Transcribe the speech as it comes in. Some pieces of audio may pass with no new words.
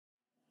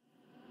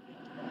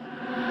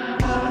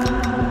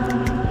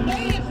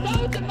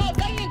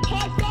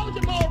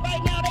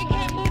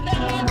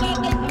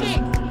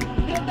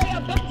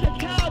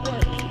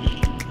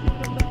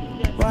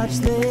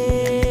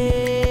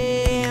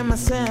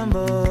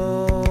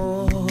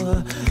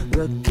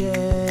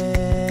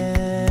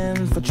looking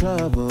for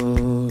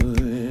trouble.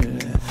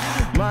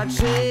 Much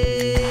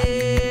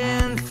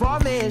information,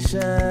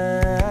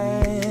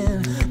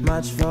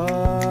 much for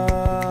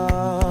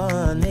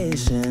a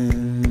nation.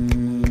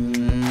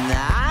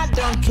 I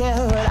don't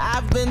care what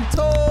I've been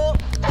told.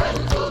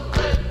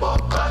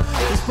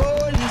 This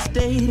police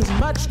state is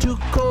much too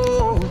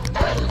cold.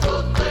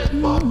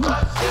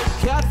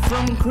 Cut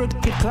from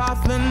crooked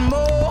cloth and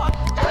more.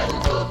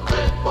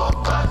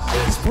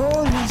 This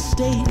police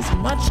state is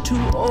much too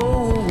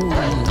old.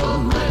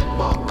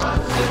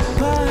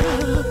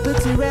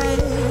 Puppets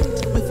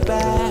erect with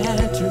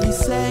battery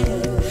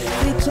set.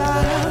 They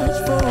charge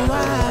for a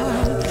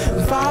while,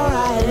 far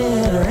right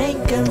in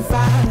rank and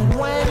file. And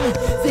when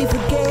they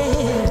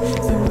forget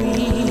the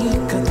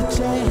week of the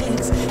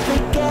checks, they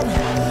get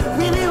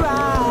really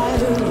right,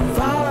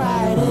 far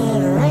right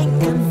in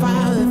rank and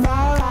file.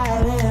 Far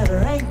right in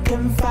rank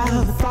and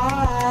file. Far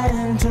right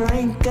into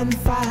rank and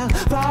file.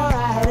 Far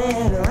right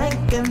in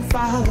rank and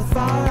file.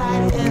 Far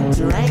right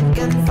into rank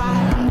and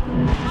file.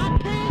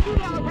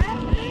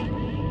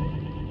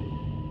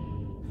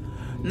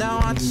 Now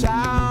watch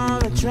how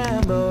they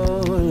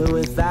tremble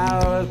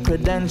without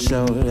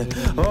credential.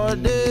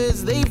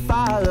 Orders they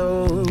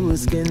follow,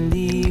 skin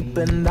deep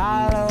and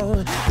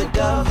hollow. The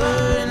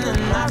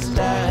governing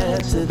master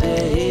to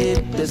their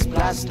hip is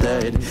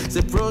plastered.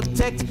 They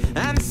protect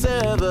and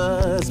serve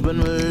us, but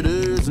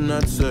murder's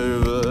not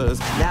serve us.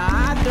 Now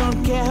I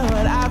don't care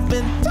what I've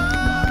been told.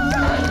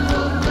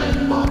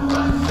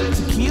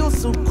 To kill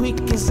so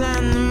quick is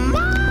animal.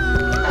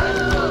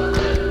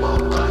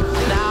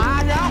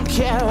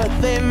 Care what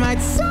they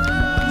might say.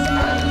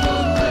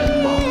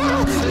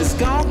 It's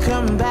gonna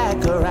come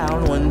back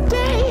around one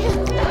day.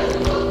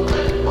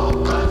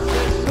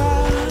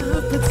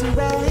 Puppets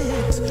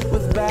erect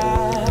with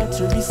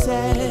battery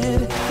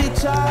set. They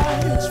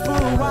charge for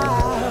a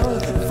while,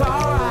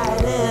 far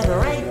right in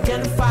rank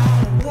and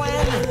file.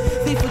 When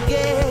they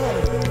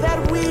forget that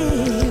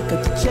week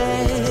of the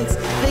checks,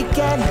 they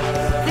get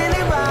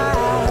really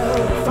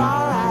wild.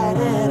 Far right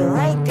in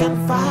rank and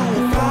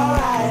file. Far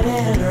right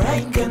in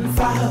rank and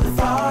file.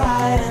 Far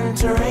right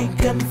into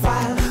rank and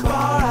file.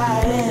 Far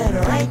right in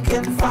rank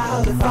and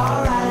file.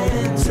 Far right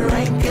into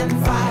rank and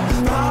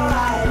file. Far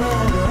right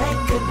in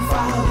rank and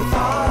file.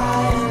 Far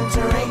right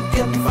into rank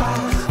and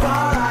file.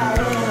 Far right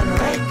in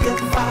rank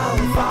and file.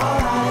 Far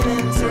right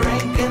into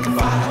rank and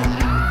file.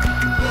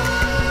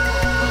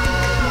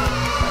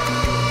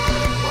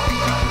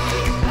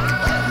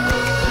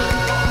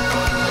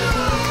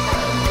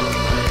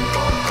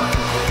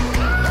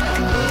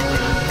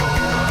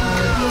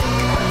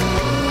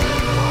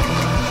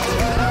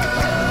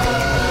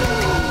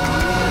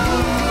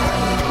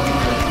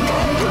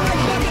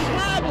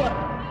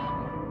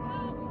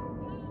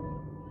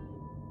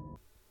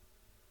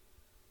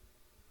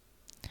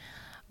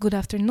 Good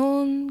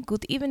afternoon,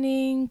 good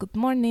evening, good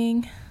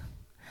morning.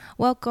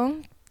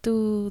 Welcome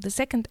to the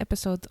second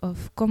episode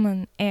of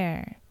Common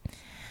Air.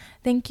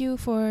 Thank you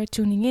for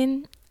tuning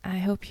in. I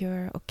hope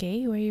you're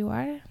okay where you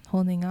are,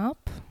 holding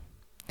up.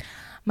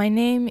 My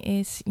name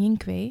is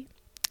nijntje.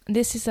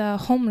 This is a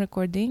home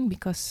recording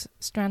because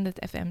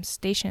Stranded FM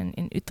station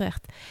in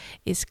Utrecht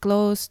is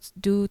closed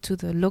due to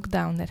the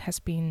lockdown that has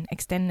been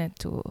extended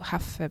to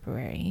half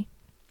February.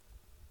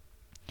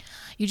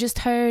 You just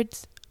heard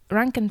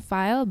Rank and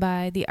File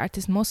by the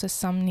artist Moses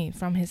Samni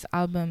from his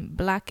album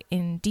Black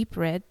in Deep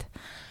Red,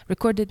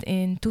 recorded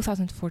in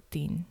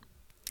 2014.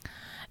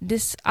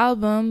 This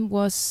album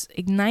was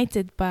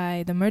ignited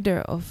by the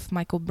murder of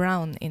Michael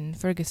Brown in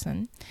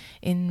Ferguson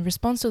in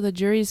response to the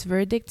jury's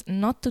verdict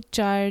not to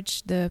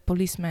charge the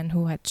policeman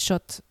who had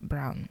shot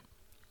Brown.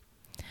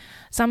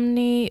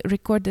 Samni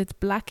recorded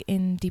Black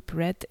in Deep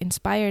Red,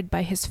 inspired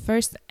by his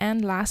first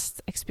and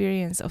last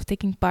experience of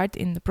taking part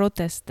in the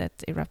protest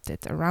that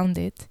erupted around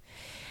it.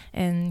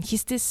 And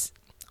he's this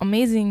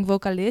amazing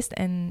vocalist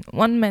and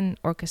one-man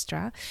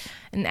orchestra.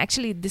 And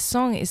actually, this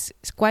song is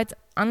quite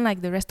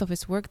unlike the rest of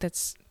his work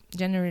that's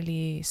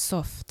generally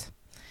soft.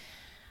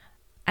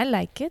 I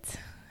like it.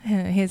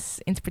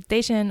 His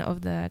interpretation of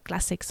the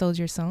classic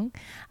soldier song,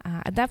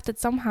 adapted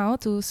somehow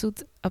to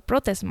suit a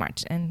protest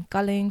march and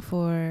calling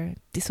for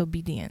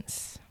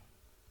disobedience.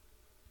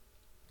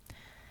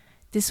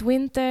 This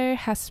winter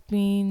has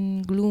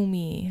been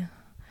gloomy,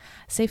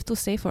 safe to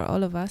say for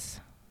all of us.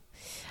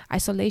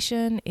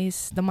 Isolation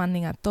is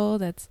demanding a toll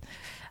that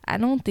I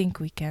don't think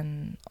we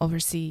can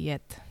oversee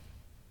yet.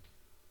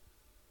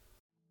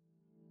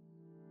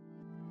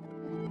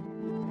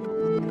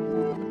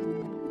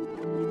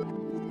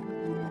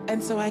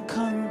 And so I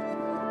come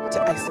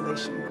to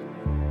isolation.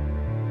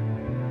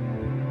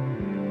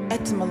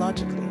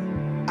 Etymologically,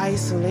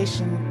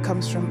 isolation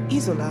comes from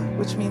isola,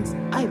 which means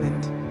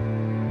island.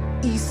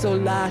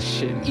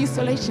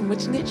 Isolation,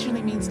 which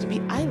literally means to be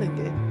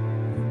islanded.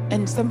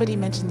 And somebody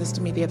mentioned this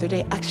to me the other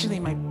day, actually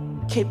my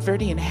Cape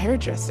Verdean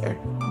hairdresser,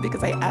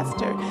 because I asked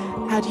her,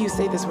 how do you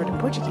say this word in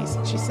Portuguese?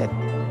 She said,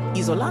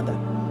 isolada,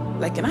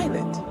 like an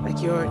island,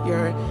 like you're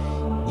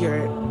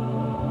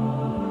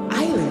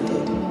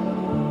islanded.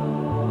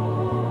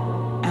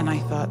 And I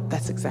thought, thought,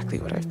 that's exactly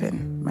what I've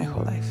been my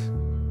whole life.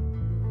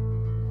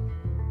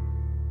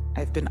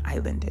 I've been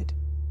islanded.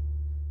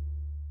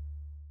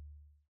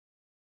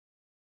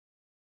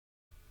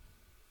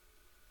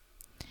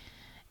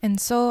 And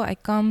so I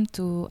come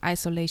to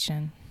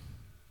Isolation.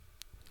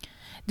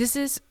 This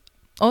is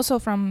also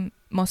from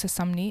Moses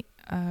Sumney,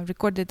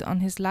 recorded on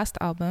his last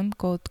album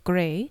called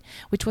Grey,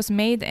 which was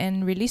made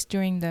and released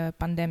during the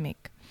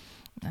pandemic.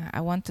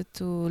 I wanted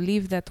to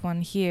leave that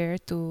one here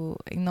to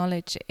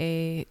acknowledge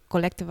a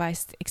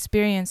collectivized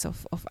experience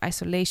of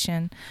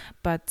isolation,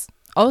 but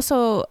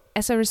also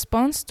as a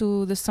response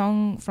to the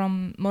song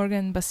from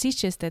Morgan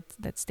Basiches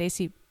that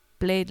Stacey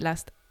played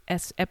last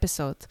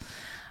episode.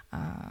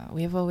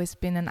 We have always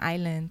been an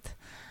island.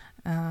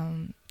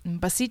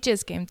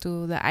 Basiches came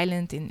to the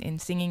island in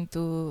singing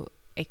to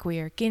a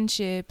queer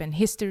kinship and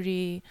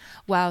history,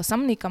 while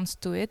Sumney comes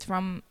to it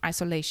from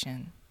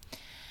isolation.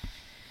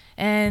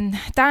 And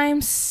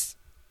times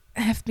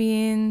have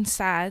been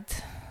sad,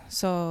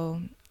 so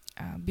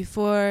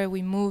before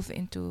we move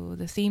into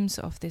the themes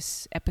of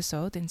this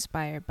episode,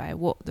 inspired by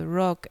Wok the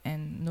Rock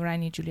and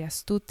Nuraini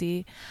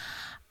Juliastuti,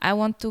 I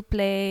want to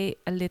play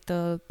a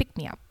little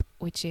pick-me-up,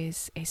 which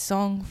is a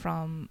song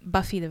from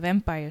Buffy the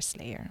Vampire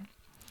Slayer.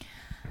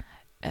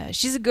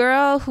 She's a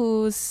girl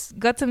who's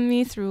gotten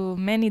me through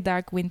many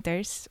dark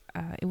winters.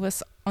 It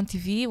was on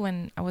TV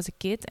when I was a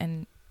kid,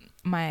 and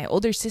my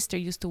older sister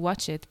used to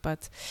watch it,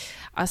 but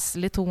us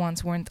little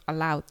ones weren't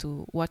allowed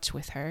to watch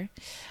with her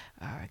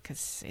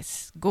because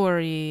it's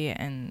gory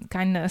and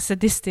kind of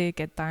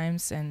sadistic at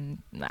times,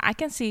 and I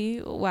can see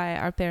why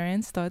our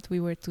parents thought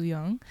we were too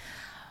young.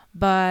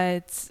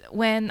 But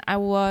when I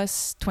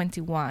was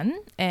 21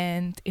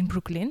 and in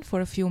Brooklyn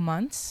for a few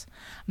months,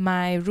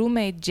 my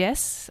roommate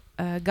Jess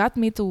got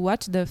me to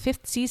watch the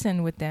 5th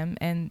season with them,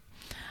 and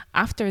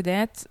after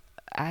that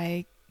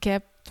I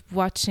kept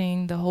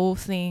watching the whole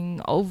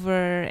thing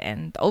over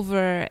and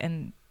over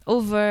and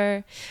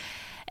over.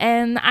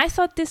 And I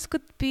thought this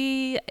could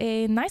be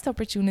a nice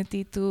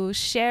opportunity to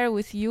share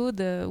with you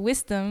the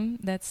wisdom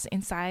that's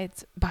inside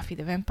Buffy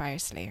the Vampire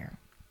Slayer.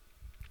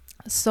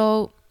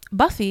 So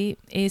Buffy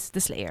is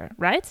the Slayer,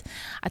 right?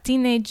 A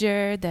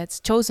teenager that's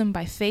chosen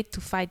by fate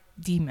to fight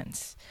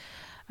demons.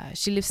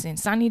 She lives in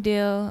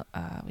Sunnydale,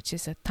 which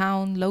is a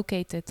town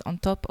located on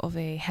top of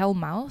a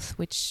hellmouth,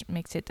 which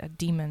makes it a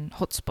demon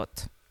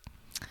hotspot.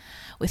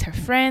 With her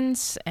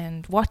friends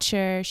and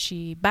Watcher,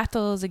 she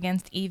battles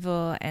against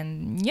evil,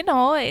 and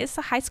it's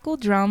a high school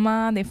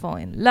drama. They fall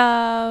in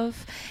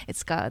love.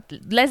 It's got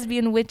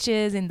lesbian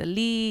witches in the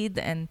lead,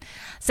 and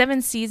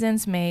 7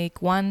 seasons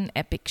make one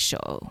epic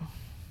show.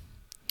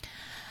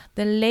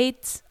 The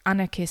late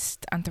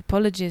anarchist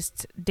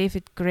anthropologist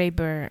David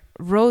Graeber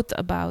wrote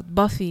about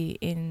Buffy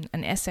in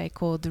an essay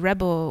called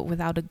Rebel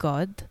Without a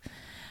God.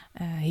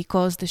 He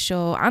calls the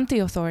show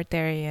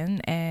anti-authoritarian,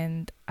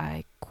 and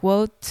I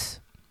quote,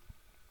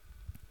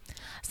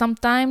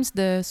 "Sometimes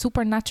the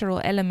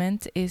supernatural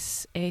element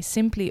is a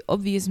simply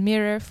obvious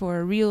mirror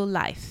for real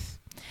life.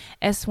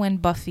 As when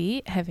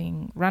Buffy,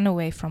 having run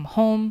away from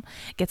home,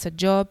 gets a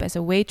job as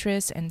a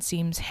waitress and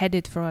seems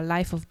headed for a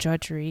life of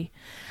drudgery,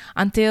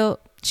 until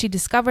she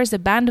discovers a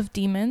band of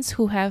demons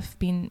who have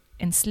been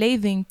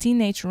enslaving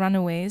teenage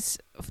runaways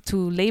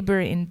to labor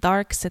in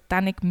dark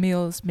satanic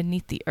mills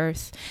beneath the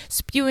earth,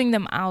 spewing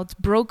them out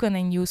broken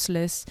and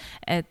useless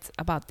at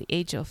about the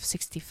age of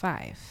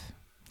 65.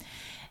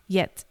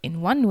 Yet,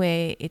 in one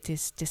way, it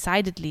is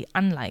decidedly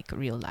unlike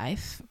real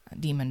life.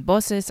 Demon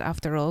bosses,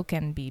 after all,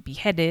 can be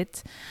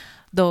beheaded,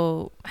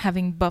 though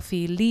having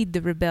Buffy lead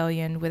the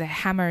rebellion with a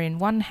hammer in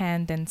one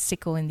hand and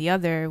sickle in the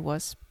other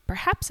was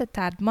perhaps a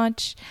tad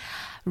much.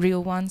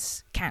 Real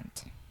ones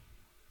can't."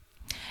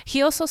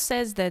 He also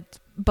says that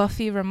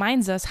Buffy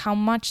reminds us how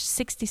much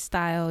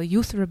 60s-style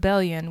youth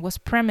rebellion was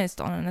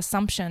premised on an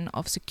assumption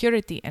of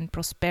security and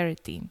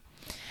prosperity.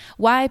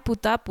 Why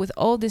put up with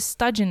all this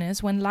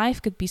stodginess when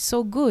life could be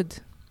so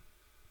good?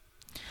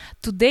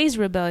 Today's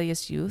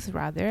rebellious youth,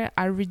 rather,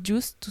 are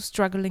reduced to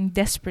struggling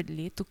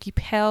desperately to keep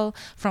hell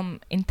from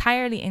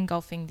entirely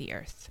engulfing the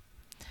earth.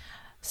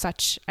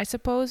 Such, I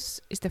suppose,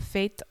 is the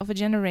fate of a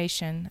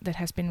generation that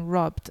has been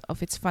robbed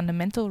of its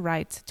fundamental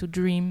right to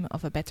dream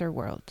of a better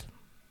world.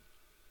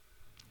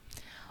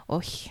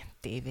 Oh,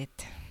 David.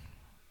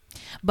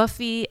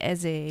 Buffy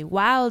as a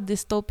wild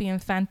dystopian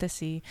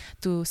fantasy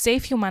to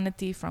save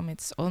humanity from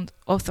its own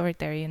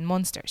authoritarian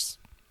monsters.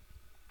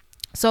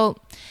 So,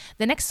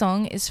 the next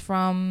song is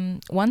from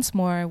Once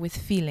More with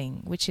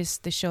Feeling, which is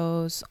the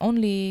show's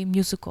only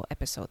musical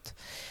episode.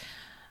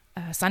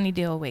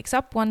 Sunnydale wakes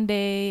up one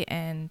day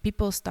and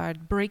people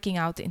start breaking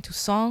out into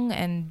song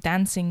and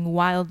dancing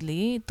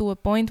wildly to a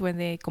point where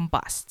they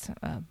combust,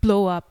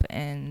 blow up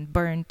and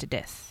burn to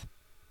death.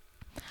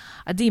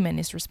 A demon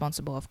is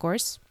responsible, of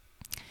course.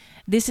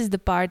 This is the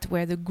part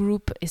where the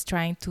group is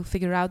trying to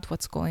figure out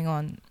what's going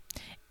on.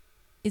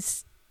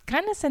 It's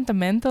kind of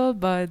sentimental,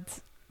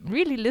 but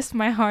really lifts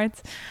my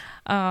heart,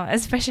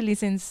 especially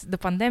since the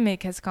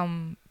pandemic has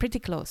come pretty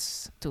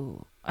close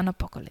to an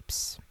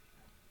apocalypse.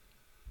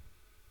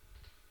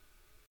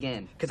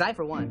 again, because I,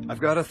 for one... I've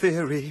got a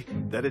theory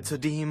that it's a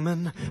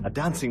demon, a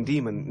dancing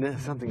demon. Nah,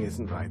 something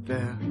isn't right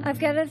there. I've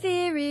got a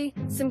theory,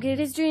 some kid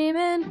is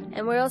dreaming,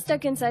 and we're all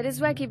stuck inside his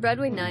wacky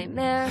Broadway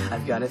nightmare.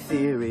 I've got a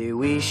theory,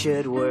 we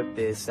should work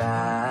this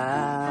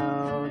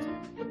out.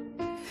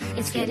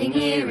 It's getting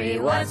eerie,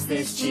 what's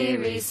this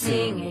cheery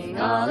singing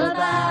all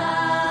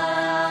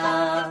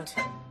about?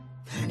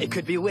 It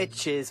could be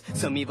witches,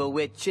 some evil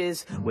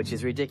witches, which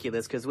is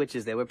ridiculous, because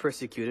witches, they were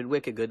persecuted,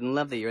 wicked, good, and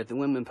love the earth and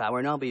women power,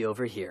 and I'll be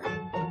over here.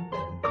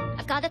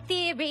 I've got a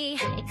theory,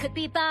 it could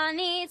be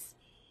bunnies.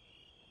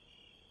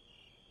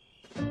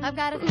 I've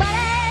got a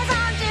bunnies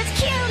aren't just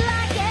cute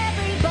like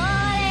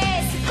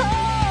everybody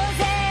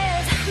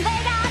supposes.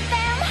 They got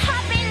them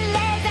hopping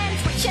legs and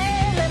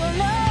twitching little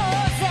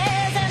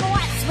noses. And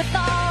what's with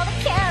all the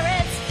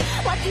carrots?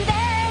 What do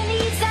they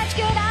need such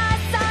good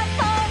eyesight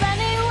for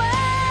anyway?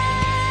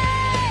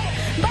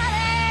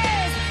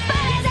 Bunnies,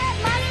 bunnies, it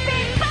must be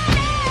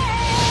bunnies.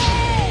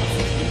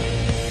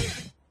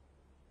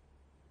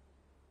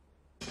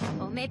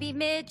 Or maybe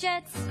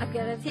midgets. I've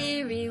got a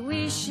theory,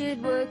 we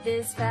should work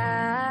this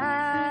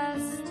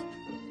fast.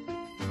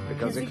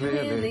 Because it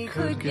clearly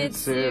could get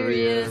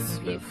serious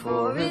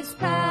before it's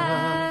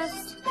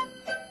past.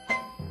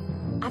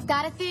 I've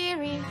got a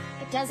theory,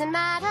 it doesn't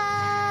matter.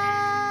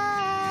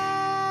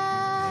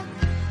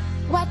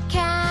 What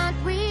can't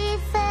we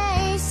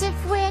face if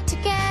we're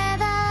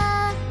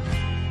together?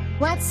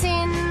 What's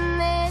in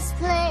this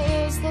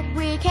place that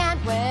we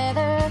can't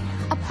weather?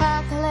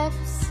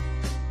 Apocalypse,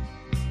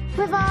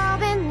 we've all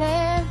been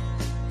there.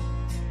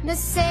 The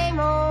same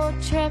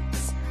old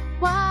trips,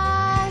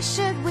 why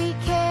should we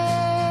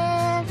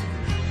care?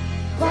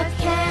 What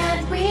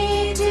can't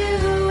we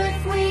do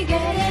if we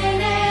get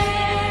in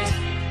it?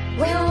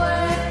 We'll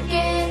work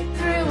it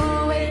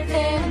through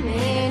within a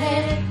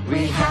minute.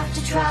 We have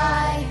to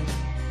try,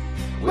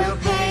 we'll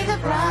pay the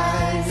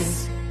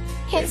price.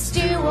 It's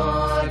do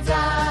or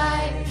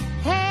die.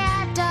 Hey,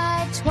 I've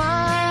died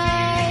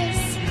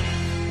twice.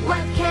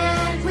 What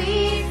can't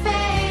we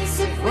face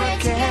if we're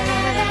together?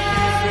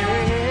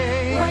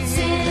 What's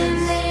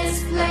in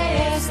this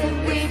place that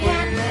we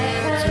can't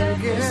weather?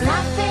 There's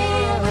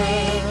nothing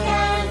we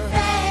can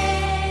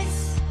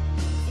face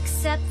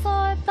except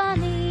for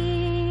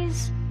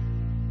bunnies.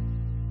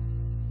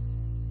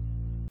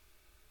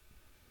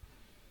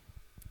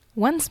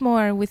 Once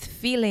more with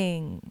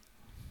feeling.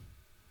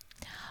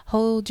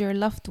 Hold your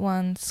loved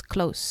ones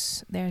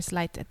close. There's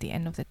light at the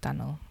end of the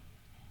tunnel.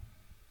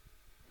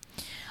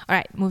 All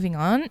right, moving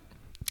on.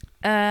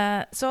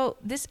 So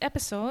this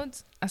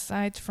episode,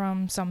 aside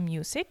from some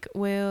music,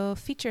 will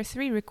feature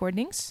 3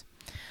 recordings.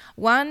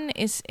 One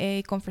is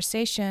a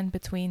conversation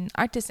between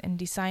artist and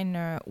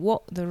designer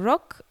Wok the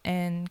Rock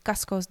and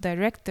Casco's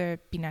director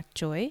Binna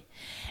Choi.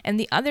 And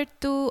the other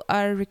 2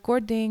 are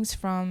recordings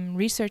from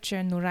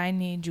researcher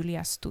Nuraini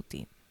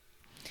Juliastuti.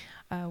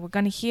 We're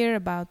going to hear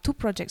about 2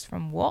 projects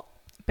from Wok,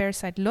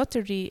 Parasite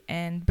Lottery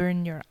and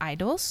Burn Your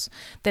Idols,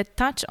 that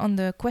touch on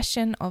the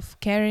question of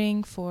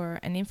caring for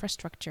an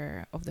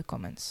infrastructure of the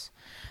commons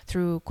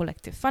through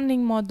collective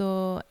funding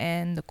model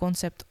and the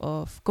concept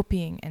of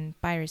copying and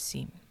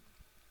piracy.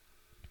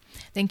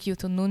 Thank you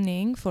to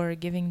Nuning for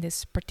giving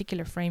this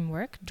particular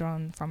framework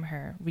drawn from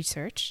her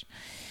research.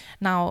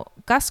 Now,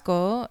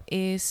 Casco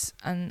is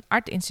an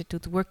art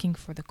institute working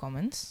for the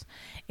commons.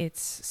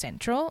 It's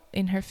central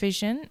in her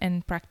vision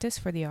and practice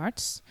for the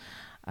arts.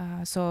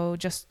 So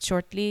just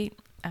shortly,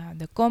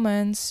 the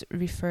commons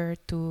refer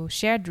to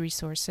shared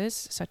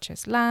resources such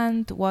as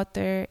land,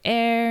 water,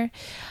 air,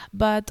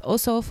 but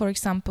also, for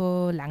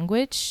example,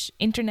 language,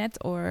 internet,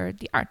 or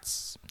the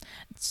arts.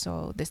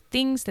 So the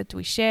things that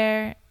we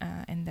share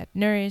and that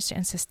nourish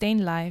and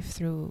sustain life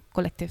through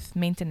collective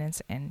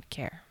maintenance and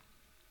care.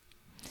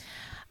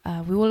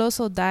 We will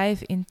also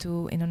dive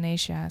into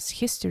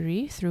Indonesia's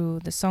history through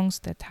the songs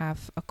that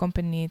have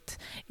accompanied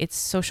its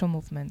social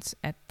movements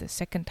at the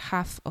second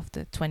half of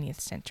the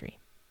 20th century.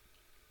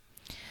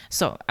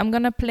 So I'm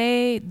going to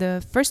play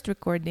the first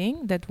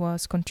recording that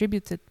was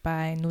contributed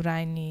by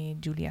Nuraini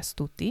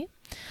Juliastuti.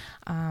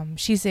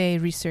 She's a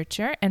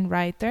researcher and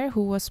writer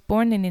who was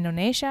born in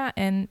Indonesia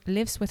and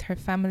lives with her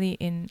family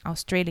in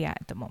Australia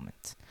at the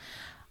moment.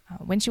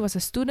 When she was a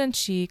student,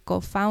 she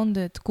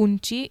co-founded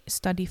Kunci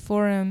Study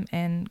Forum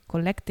and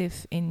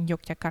Collective in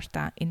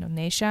Yogyakarta,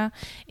 Indonesia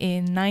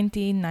in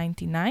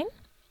 1999.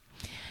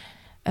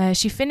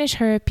 She finished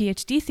her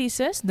PhD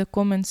thesis, The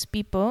Commons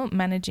People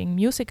Managing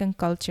Music and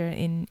Culture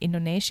in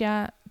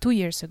Indonesia, 2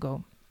 years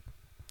ago.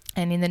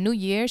 And in the new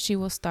year, she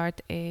will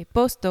start a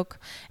postdoc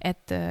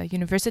at the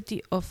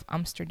University of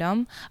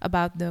Amsterdam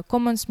about the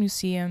Commons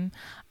Museum,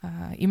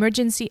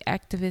 emergency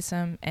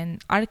activism,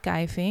 and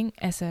archiving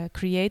as a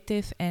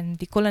creative and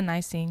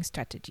decolonizing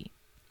strategy.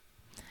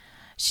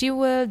 She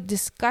will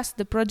discuss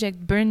the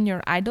project Burn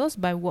Your Idols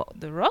by Wok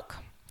the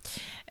Rock.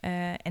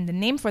 And the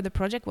name for the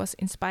project was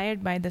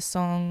inspired by the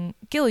song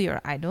Kill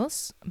Your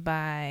Idols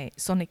by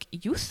Sonic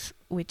Youth,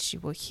 which you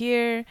will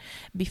hear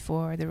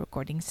before the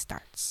recording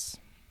starts.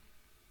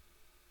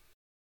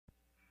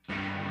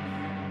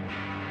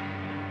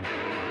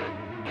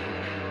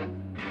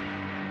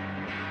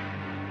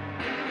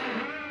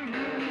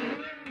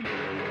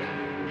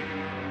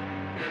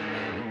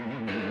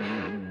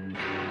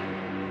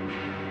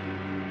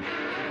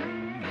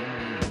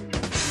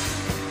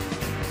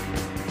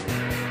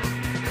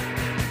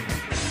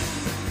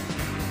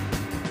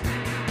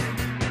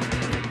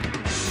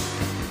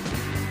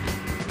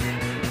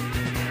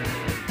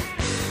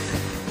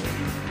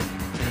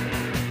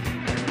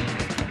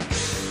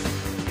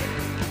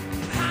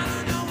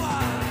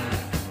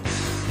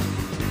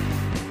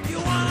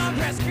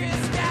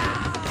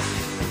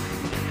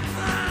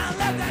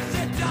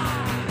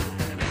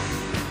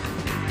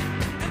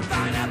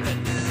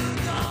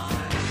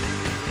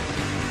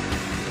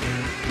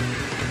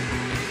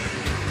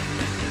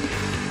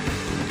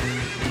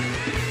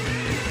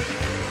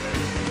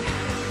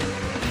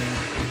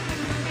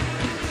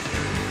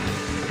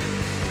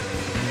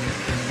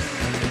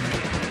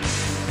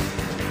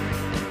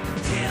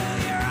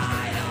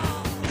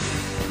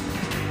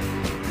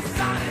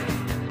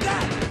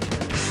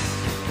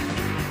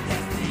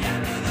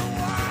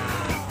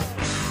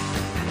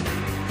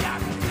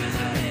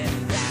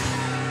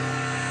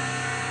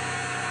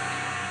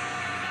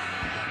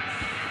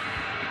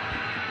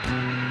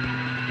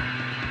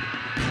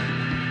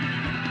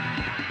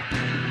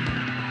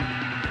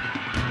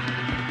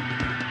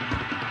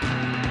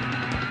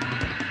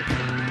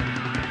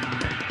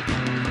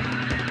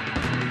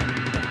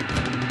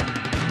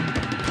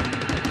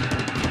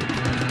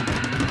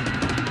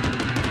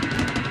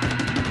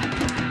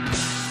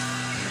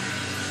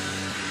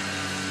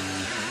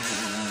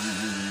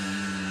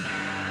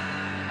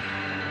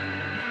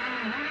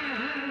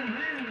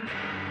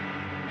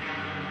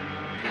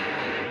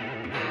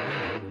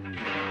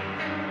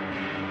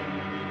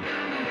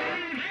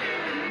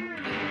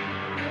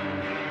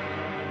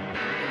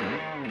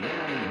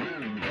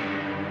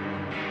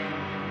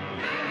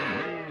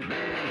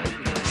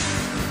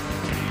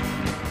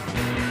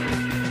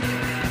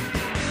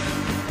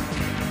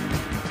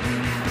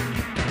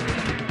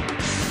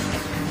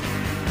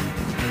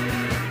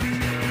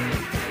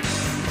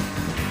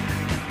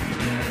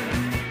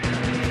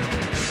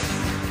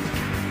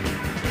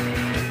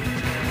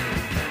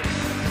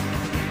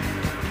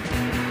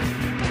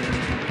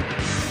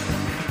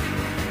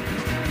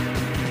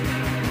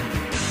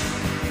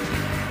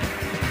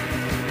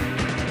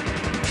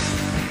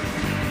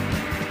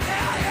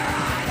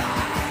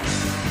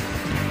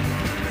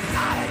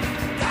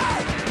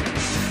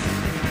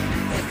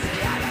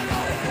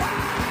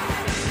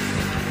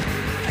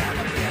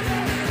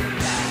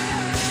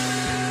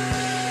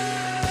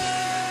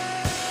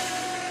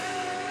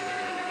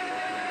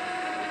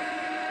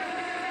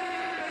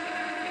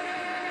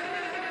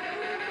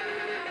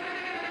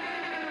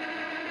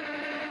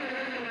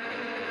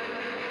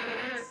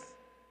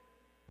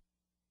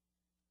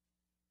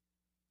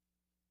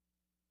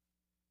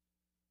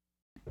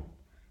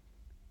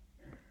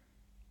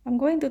 I'm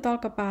going to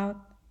talk about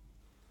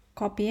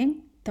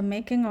copying, the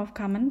making of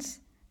commons,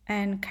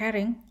 and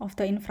caring of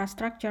the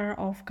infrastructure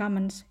of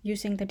commons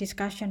using the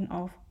discussion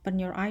of Burn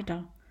Your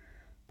Idol.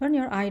 Burn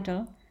Your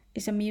Idol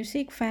is a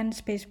music fan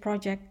space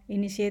project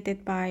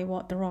initiated by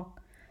Wok the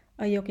Rock,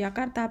 a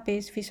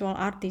Yogyakarta-based visual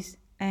artist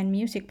and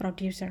music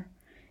producer.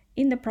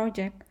 In the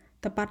project,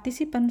 the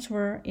participants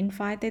were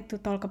invited to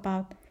talk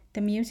about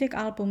the music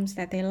albums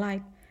that they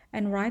liked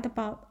and write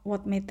about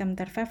what made them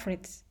their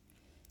favorites.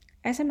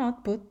 As an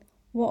output,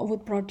 Wok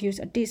would produce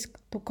a disc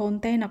to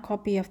contain a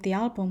copy of the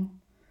album.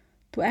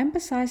 To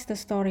emphasize the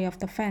story of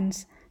the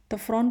fans, the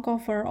front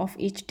cover of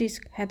each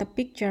disc had a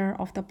picture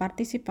of the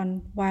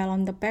participant, while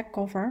on the back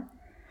cover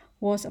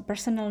was a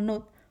personal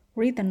note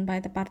written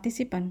by the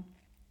participant.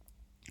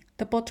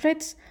 The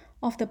portraits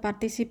of the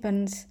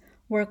participants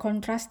were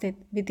contrasted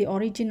with the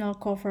original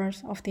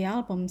covers of the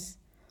albums.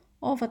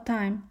 Over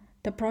time,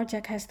 the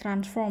project has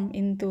transformed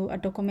into a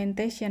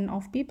documentation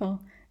of people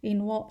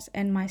in Wok's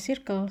and my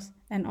circles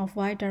and of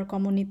wider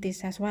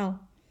communities as well.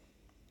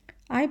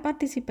 I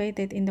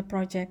participated in the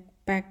project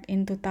back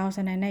in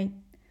 2008.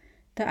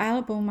 The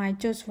album I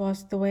chose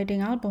was The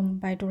Wedding Album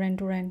by Duran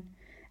Duran,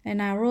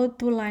 and I wrote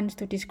 2 lines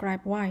to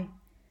describe why.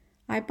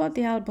 I bought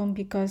the album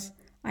because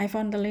I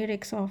found the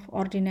lyrics of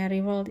Ordinary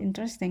World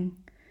interesting.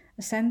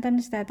 A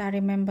sentence that I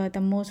remember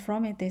the most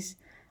from it is,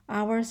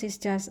 "Ours is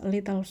just a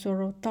little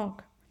sorrow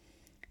talk."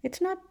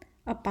 It's not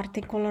a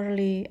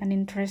particularly an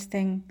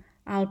interesting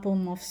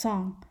album of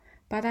song,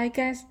 but I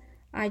guess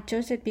I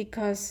chose it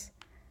because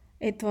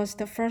it was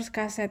the first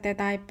cassette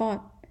that I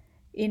bought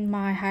in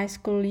my high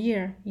school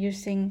year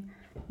using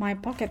my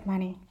pocket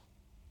money.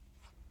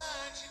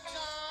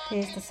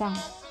 Here's the song.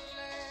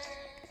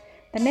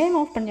 The name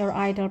of Burn Your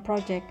Idol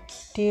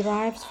project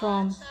derives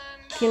from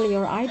Kill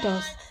Your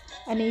Idols,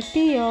 an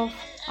EP of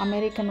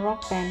American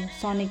rock band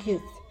Sonic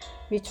Youth,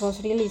 which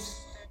was released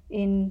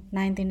in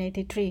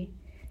 1983.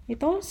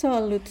 It also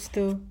alludes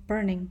to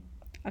burning,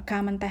 a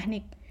common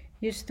technique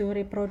used to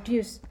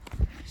reproduce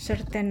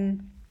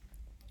certain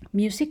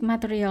music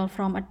material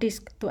from a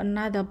disc to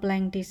another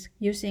blank disc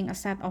using a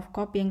set of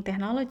copying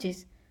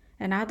technologies,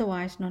 and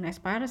otherwise known as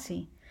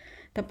piracy.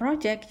 The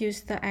project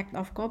used the act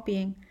of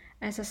copying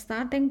as a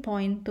starting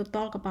point to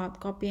talk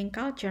about copying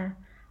culture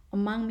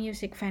among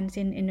music fans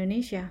in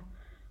Indonesia.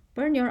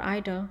 Burn Your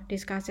Idol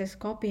discusses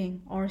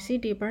copying or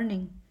CD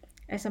burning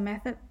as a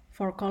method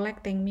for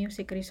collecting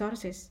music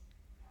resources.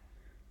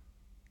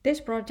 This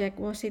project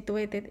was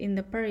situated in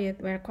the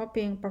period where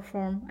copying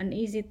performed an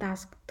easy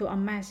task to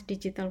amass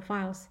digital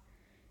files.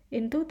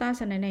 In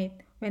 2008,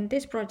 when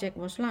this project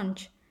was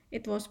launched,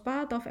 it was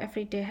part of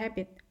everyday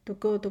habit to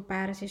go to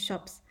piracy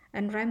shops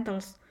and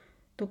rentals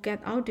to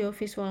get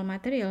audio-visual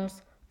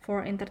materials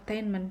for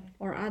entertainment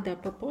or other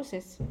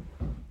purposes.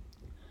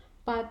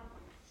 But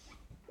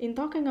in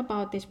talking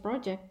about this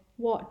project,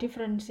 what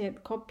differentiates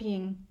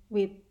copying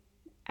with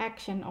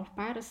action of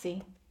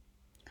piracy?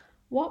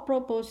 Wok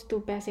proposed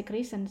 2 basic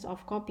reasons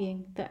of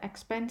copying. The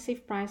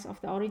expensive price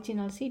of the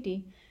original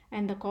CD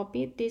and the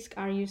copied disc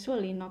are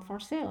usually not for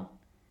sale.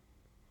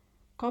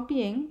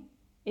 Copying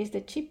is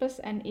the cheapest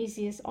and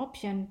easiest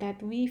option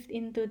that weaved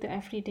into the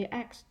everyday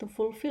acts to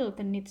fulfill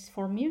the needs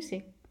for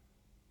music.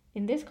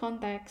 In this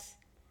context,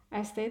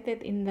 as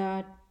stated in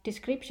the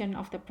description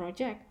of the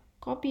project,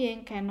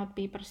 copying cannot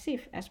be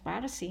perceived as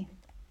piracy.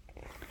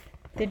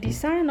 The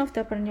design of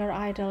the Burn Your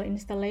Idol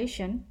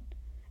installation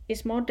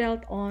is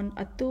modeled on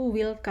a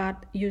 2-wheel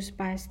cart used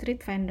by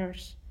street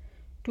vendors.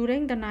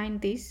 During the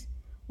 90s,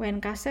 when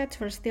cassettes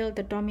were still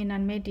the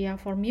dominant media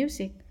for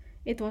music,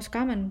 it was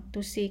common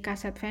to see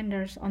cassette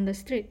vendors on the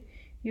street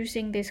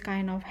using this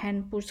kind of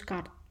hand-push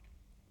cart.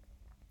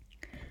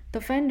 The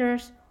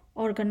vendors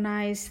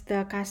organized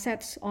the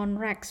cassettes on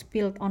racks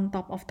built on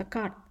top of the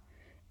cart.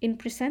 In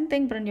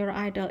presenting Burn Your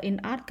Idol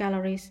in art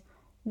galleries,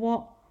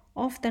 Wok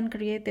often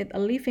created a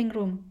living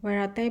room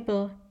where a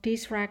table,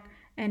 disc rack,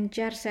 and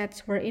chair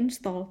sets were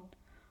installed.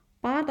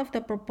 Part of the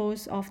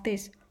purpose of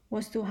this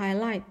was to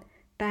highlight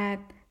that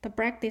the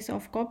practice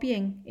of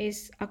copying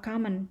is a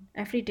common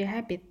everyday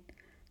habit.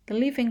 The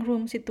living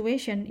room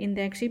situation in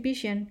the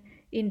exhibition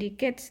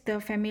indicates the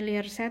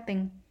familiar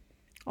setting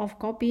of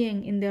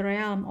copying in the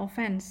realm of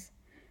fans.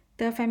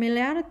 The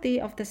familiarity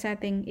of the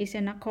setting is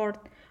in accord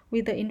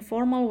with the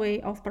informal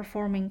way of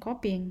performing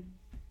copying.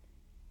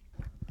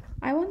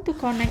 I want to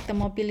connect the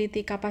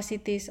mobility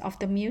capacities of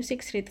the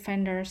music street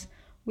vendors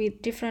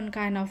with different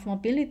kind of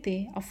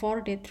mobility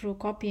afforded through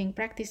copying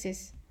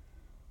practices.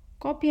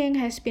 Copying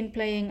has been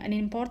playing an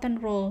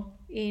important role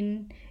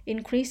in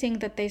increasing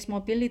the taste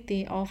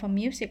mobility of a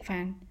music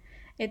fan.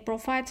 It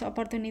provides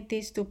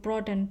opportunities to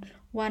broaden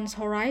one's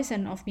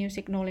horizon of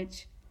music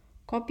knowledge.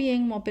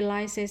 Copying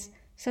mobilizes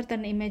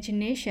certain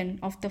imagination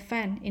of the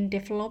fan in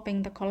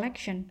developing the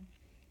collection.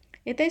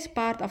 It is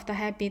part of the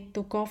habit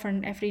to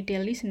govern everyday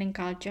listening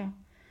culture.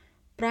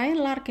 Brian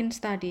Larkin's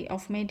study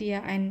of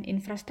media and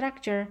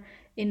infrastructure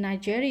in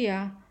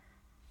Nigeria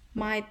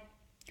might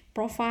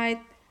provide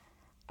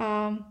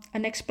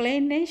an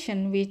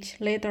explanation which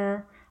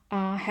later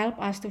help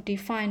us to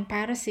define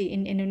piracy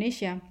in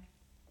Indonesia.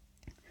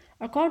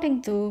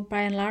 According to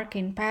Brian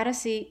Larkin,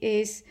 piracy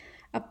is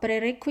a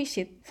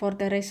prerequisite for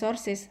the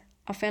resources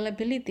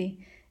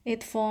availability.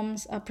 It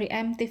forms a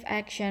preemptive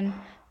action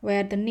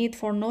where the need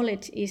for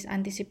knowledge is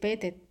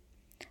anticipated.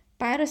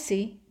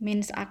 Piracy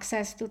means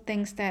access to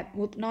things that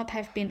would not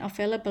have been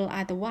available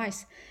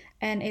otherwise,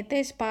 and it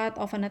is part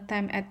of an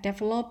attempt at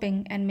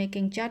developing and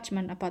making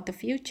judgment about the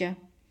future.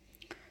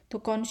 To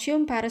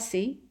consume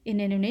piracy in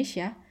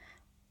Indonesia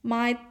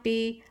might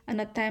be an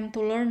attempt to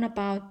learn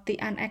about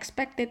the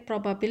unexpected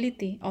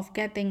probability of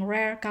getting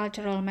rare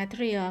cultural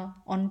material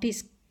on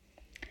disk.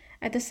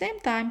 At the same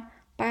time,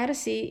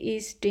 piracy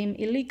is deemed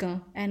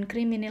illegal and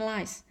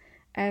criminalized.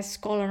 As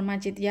scholar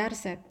Majid Yar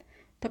said,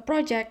 the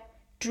project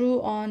drew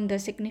on the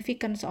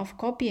significance of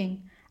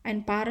copying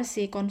and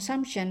piracy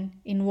consumption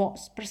in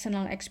Wok's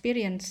personal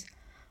experience,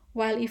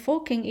 while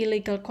evoking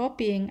illegal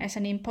copying as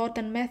an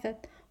important method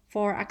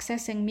for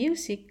accessing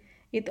music.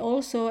 It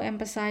also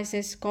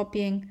emphasizes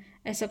copying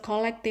as a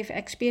collective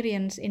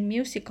experience in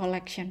music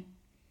collection.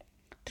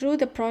 Through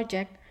the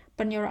project,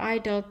 Burn Your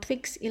Idol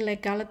tweaks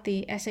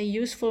illegality as a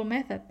useful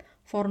method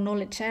for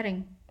knowledge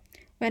sharing.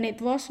 When it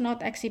was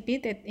not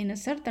exhibited in a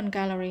certain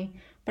gallery,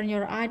 Burn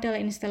Your Idol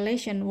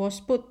installation was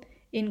put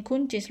in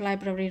Kunci's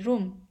library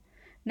room,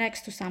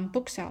 next to some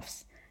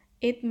bookshelves.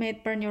 It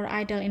made Burn Your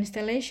Idol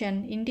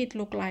installation indeed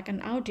look like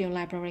an audio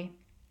library.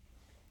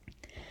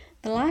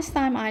 The last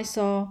time I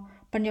saw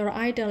Burn Your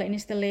Idol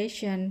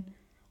installation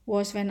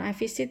was when I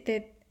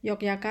visited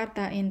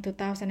Yogyakarta in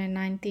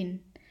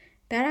 2019.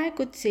 There I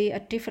could see a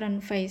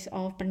different face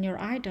of Burn Your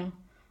Idol,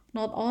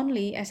 not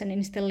only as an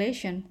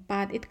installation,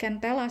 but it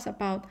can tell us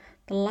about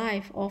the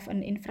life of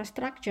an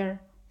infrastructure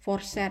for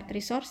shared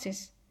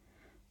resources.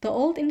 The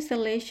old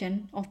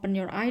installation of Burn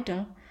Your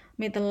Idol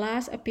made the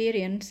last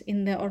appearance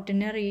in the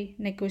Ordinary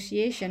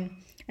Negotiation,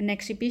 an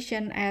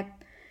exhibition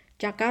at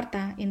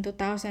Jakarta in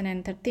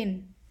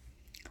 2013.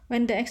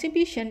 When the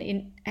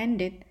exhibition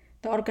ended,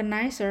 the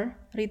organizer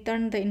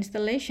returned the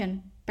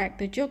installation back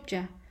to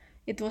Jogja.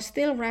 It was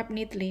still wrapped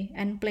neatly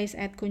and placed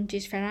at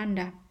Kunci's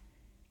veranda,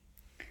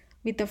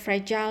 with the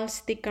fragile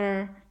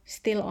sticker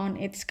still on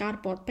its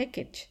cardboard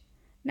package.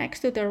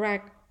 Next to the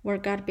rack were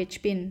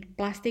garbage bins,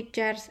 plastic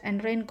jars,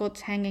 and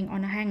raincoats hanging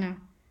on a hanger.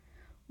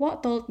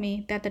 Wok told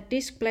me that the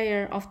disc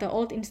player of the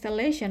old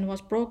installation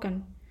was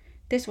broken.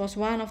 This was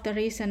one of the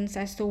reasons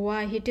as to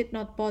why he did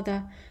not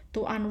bother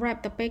to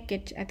unwrap the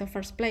package at the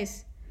first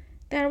place.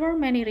 There were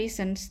many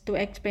reasons to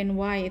explain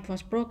why it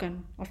was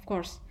broken, of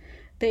course.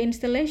 The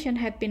installation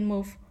had been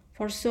moved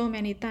for so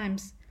many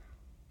times,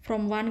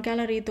 from one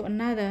gallery to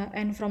another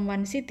and from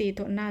one city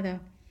to another.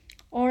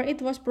 Or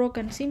it was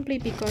broken simply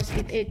because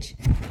it aged,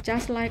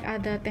 just like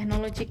other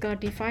technological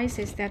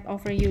devices that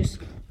overuse,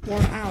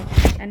 worn out,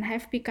 and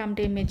have become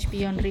damaged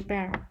beyond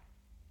repair.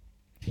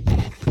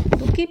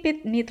 To keep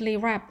it neatly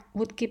wrapped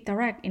would keep the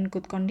rack in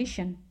good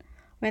condition.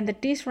 When the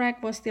disc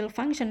rack was still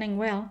functioning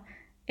well,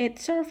 it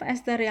served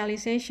as the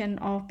realization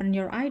of Burn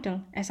Your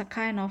Idol as a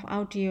kind of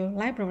audio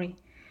library.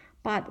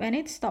 But when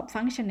it stopped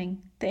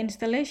functioning, the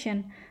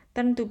installation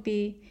turned to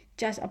be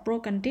just a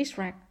broken disc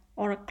rack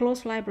or a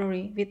closed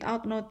library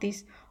without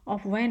notice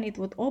of when it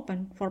would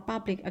open for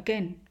public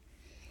again.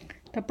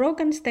 The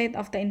broken state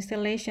of the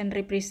installation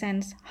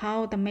represents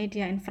how the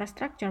media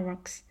infrastructure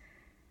works.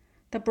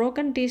 The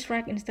broken disc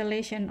rack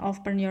installation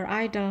of Burn Your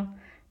Idol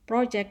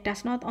project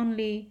does not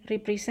only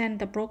represent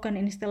the broken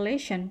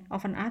installation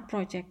of an art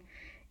project,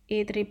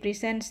 it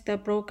represents the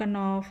broken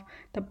of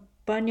the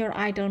Burn Your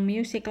Idol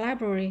music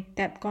library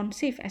that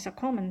conceived as a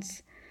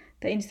commons.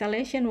 The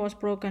installation was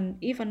broken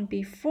even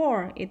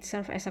before it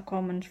served as a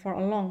commons for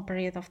a long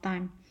period of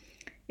time.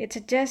 It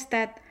suggests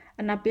that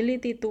an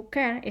ability to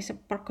care is a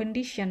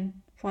precondition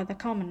for the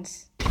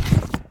commons.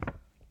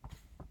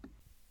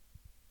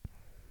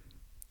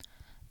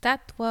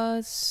 That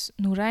was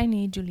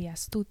Nuraini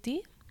Juliastuti,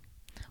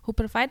 who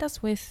provide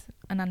us with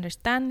an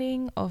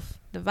understanding of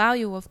the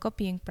value of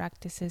copying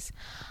practices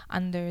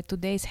under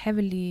today's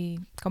heavily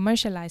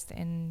commercialized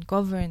and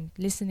governed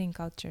listening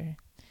culture.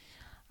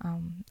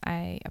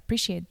 I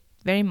appreciate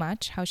very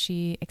much how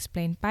she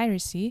explained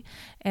piracy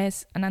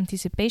as an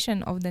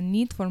anticipation of the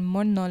need for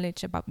more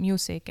knowledge about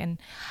music, and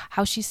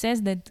how she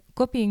says that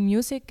copying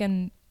music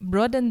can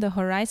broaden the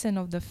horizon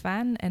of the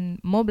fan and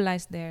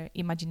mobilize their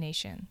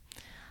imagination.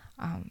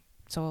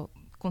 So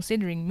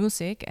considering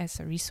music as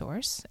a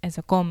resource, as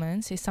a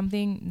commons, is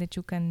something that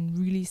you can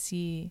really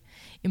see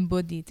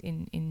embodied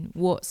in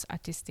Wok's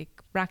artistic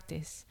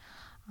practice.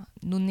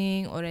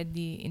 Nuning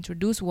already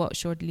introduced Wok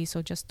shortly,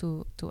 so just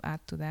to add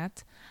to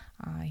that,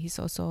 he's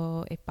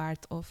also a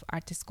part of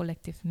artist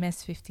collective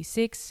Mess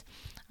 56,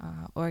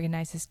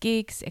 organizes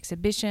gigs,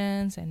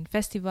 exhibitions, and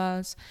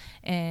festivals,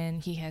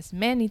 and he has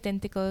many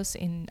tentacles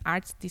in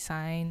arts,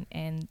 design,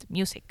 and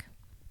music.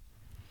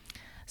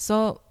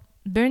 So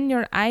Burn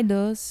Your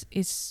Idols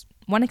is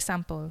one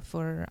example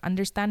for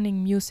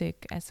understanding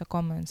music as a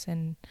commons,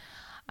 and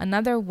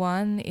another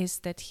one is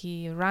that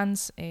he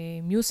runs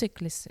a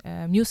music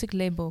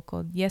label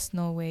called Yes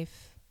No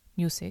Wave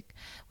Music,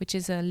 which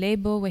is a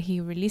label where he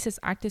releases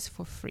artists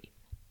for free.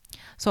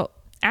 So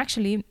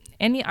Actually,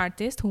 any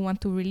artist who want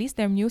to release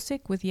their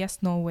music with Yes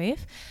No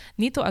Wave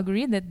need to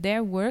agree that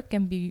their work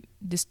can be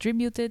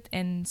distributed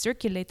and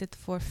circulated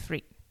for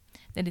free,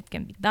 that it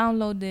can be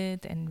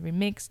downloaded and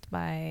remixed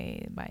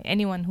by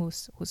anyone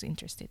who's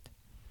interested.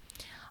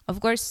 Of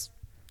course,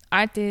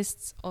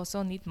 artists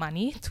also need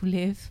money to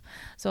live,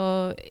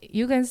 so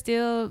you can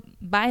still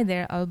buy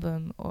their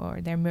album or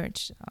their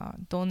merch,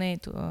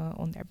 donate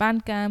on their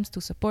bandcamps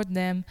to support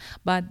them.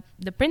 But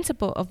the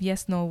principle of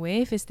Yes No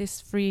Wave is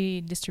this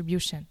free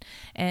distribution.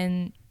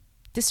 And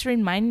this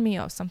reminds me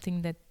of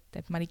something that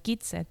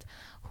Marikit said,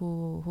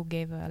 who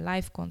gave a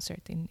live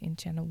concert in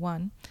Channel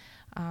 1,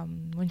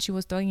 when she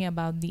was talking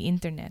about the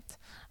internet,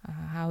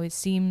 how it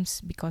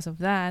seems because of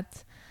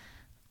that,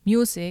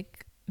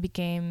 music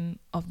became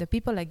of the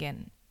people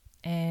again.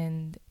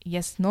 And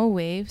Yes No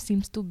Wave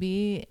seems to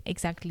be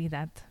exactly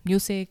that.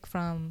 Music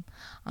from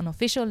an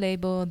official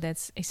label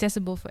that's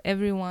accessible for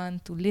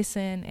everyone to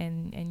listen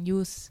and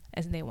use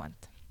as they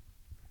want.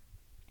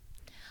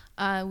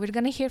 We're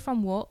gonna hear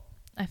from Wok.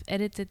 I've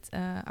edited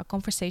a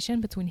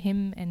conversation between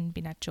him and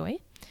Binna Choi,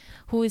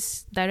 who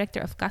is director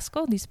of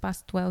Casco these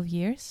past 12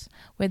 years,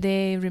 where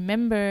they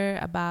remember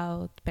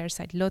about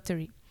Parasite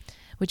Lottery,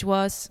 which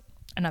was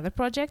another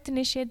project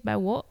initiated by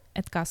Wok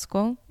at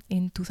Casco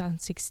in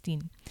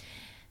 2016.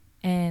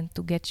 And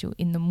to get you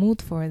in the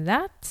mood for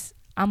that,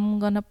 I'm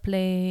gonna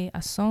play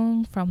a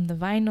song from the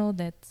vinyl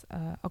that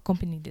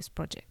accompanied this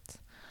project.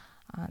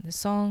 The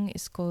song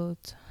is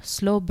called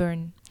Slow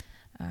Burn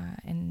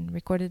and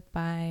recorded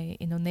by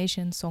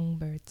Indonesian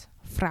songbird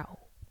Frau.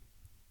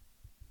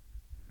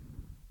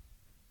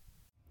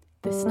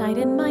 This night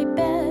in my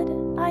bed,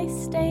 I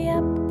stay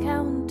up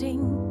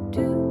counting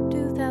to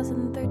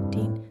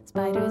 2013.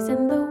 Spiders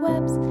in the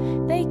webs,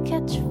 they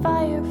catch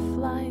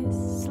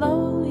fireflies,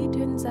 slowly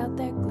turns out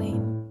their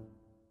gleam.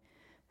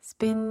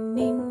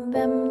 Spinning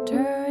them,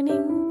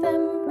 turning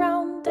them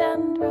round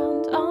and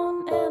round,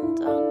 on and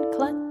on,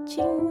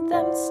 clutching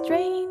them,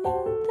 straining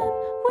them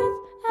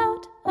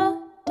without a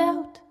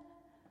doubt.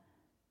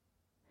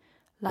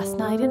 Last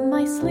night in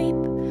my sleep,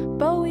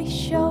 Bowie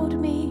showed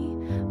me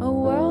a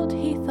world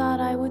he thought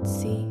I would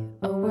see,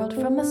 a world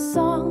from a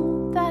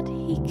song that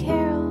he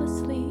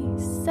carelessly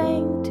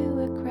sang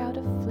to a crowd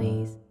of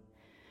fleas.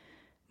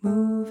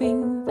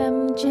 Moving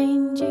them,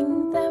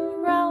 changing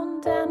them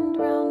round and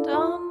round,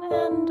 on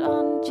and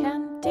on,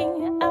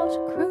 chanting out,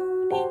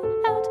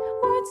 crooning out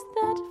words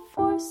that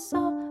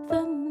foresaw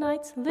the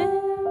nights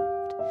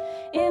lived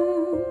in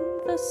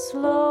the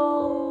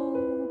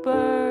slow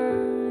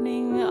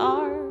burning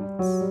arts.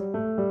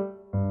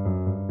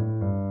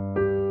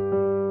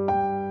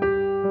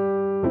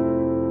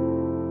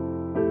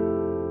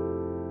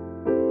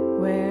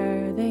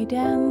 Where they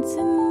dance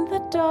in the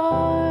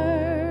dark,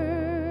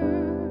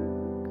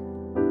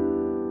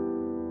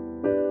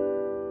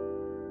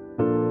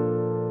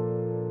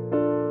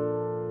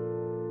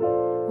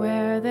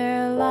 where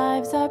their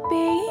lives are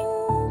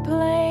being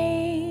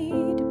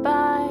played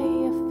by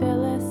a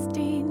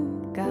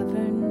Philistine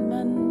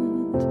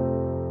government,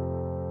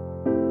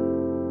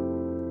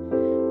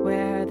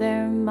 where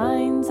their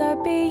minds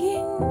are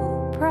being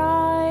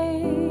prized,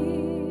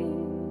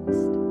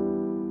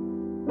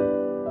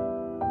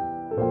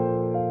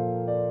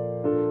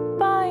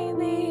 by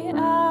the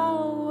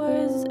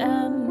hours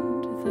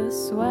and the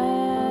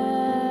sweat.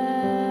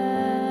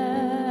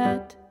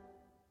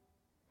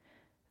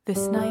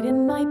 This night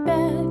in my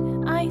bed,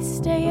 I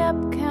stay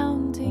up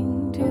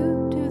counting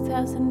to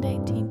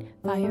 2018.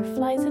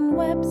 Fireflies and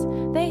webs,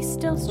 they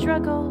still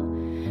struggle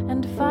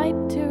and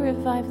fight to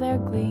revive their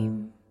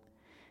gleam.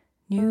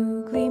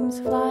 New gleams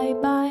fly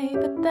by,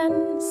 but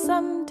then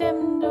some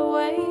dimmed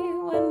away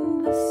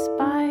when the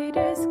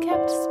spiders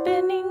kept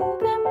spinning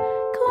them,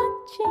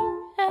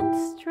 clutching and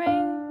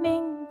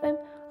straining them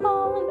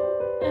on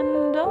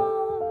and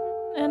on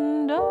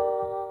and on.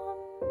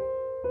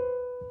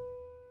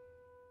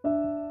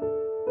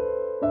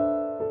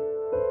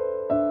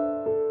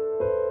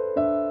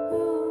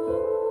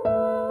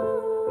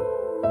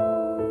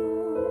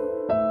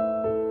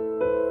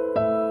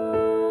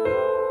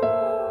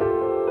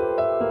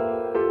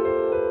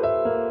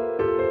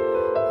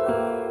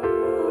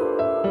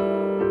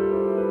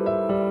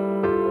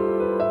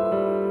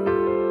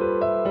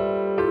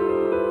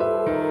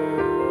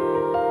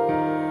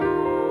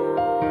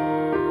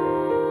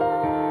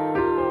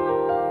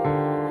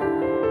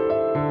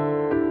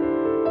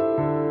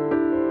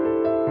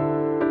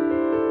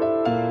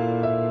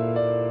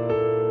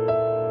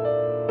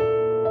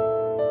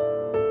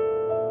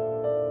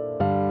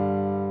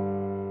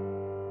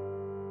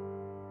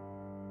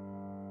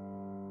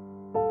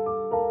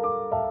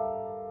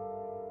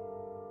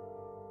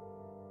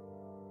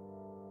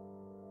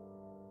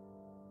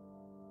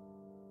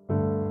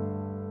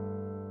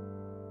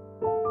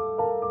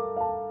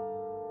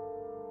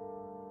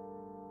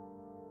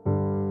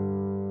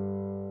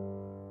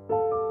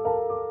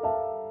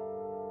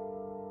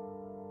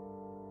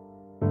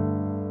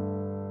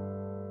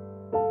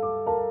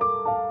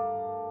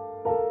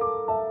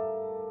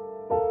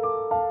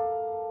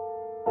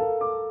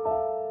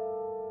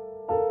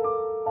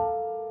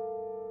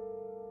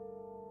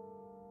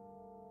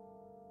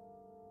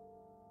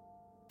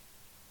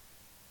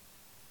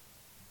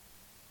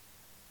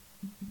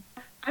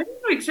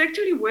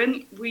 exactly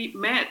when we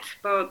met,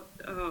 about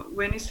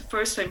when it's the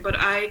first time, but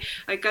I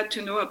got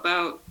to know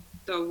about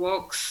the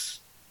Wok's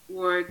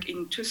work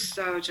in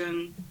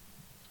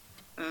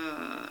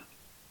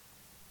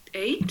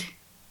 2008,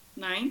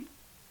 9.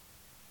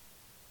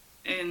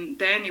 And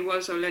then it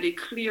was already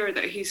clear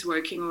that he's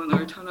working on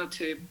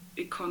alternative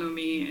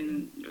economy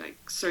and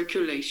like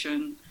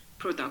circulation,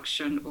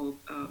 production of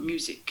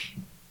music.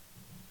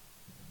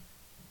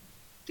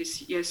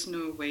 This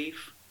yes-no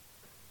wave,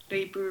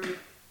 labor,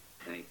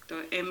 like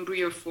the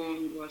embryo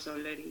form was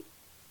already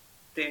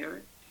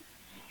there.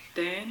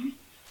 Then,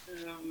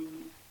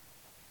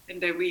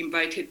 and then we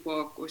invited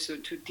Wok also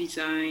to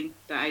design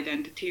the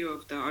identity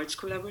of the art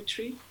school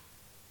laboratory.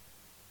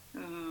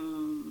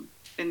 And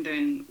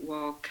then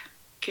Wok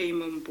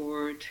came on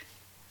board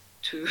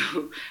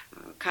to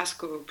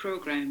Casco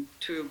program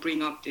to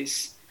bring up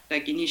this,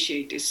 like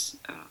initiate this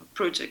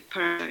project,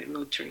 Parasite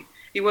Lottery.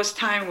 It was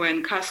time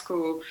when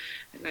Casco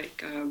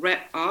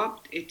wrapped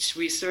up its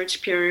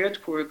research period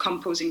for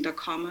composing the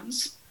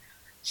commons.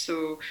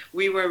 So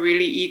we were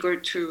really eager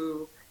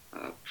to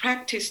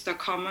practice the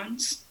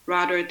commons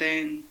rather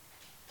than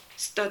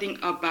studying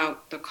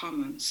about the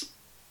commons.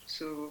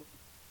 So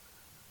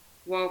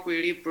Wok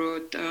really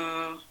brought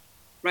the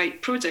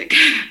right project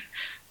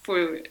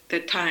for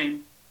that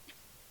time.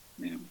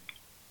 Yeah.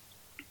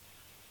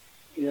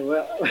 Yeah,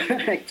 well,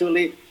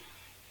 actually,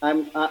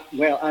 I'm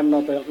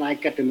not an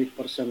academic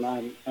person.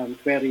 I'm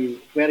very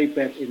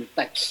bad in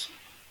text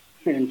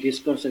and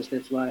discourses.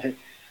 That's why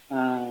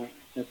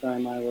that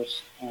time I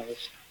was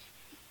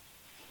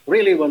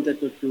really wanted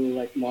to do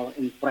like more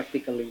in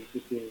practically to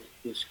do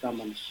this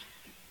commons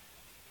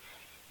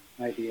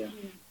idea.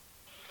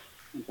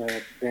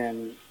 But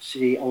then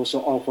she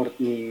also offered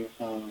me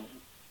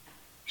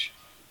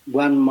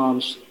 1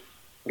 month's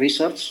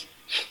research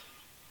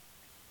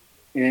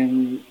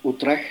in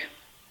Utrecht,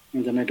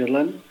 in the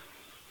Netherlands.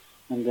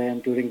 And then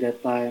during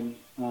that time,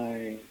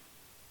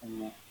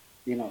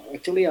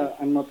 actually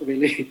I'm not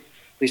really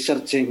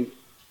researching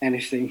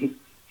anything.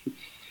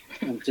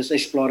 I'm just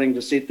exploring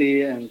the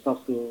city and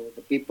talk to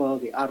the people,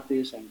 the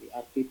artists and the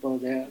art people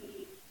there.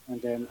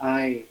 And then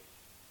I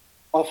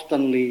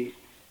oftenly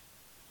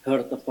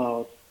heard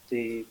about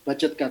the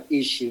budget cut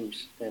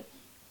issues that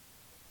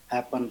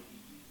happened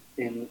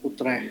in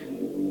Utrecht.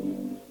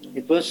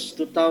 It was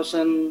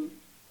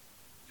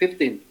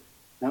 2015,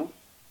 no?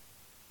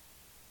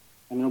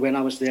 I mean, when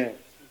I was there, I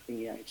think,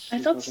 yeah, it's I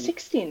thought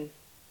 16.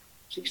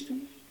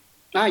 16?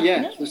 Ah,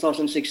 yeah, no.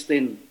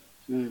 2016.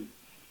 And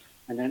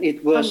then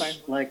it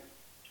was like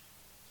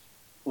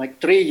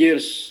 3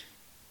 years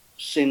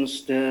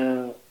since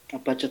the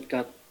budget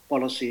cut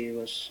policy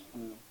was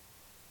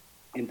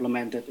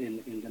implemented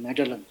in the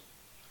Netherlands.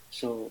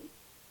 So,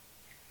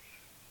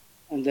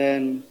 and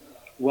then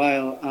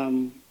while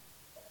I'm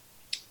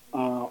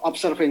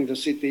observing the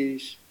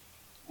cities,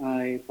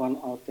 I found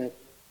out that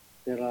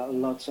there are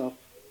lots of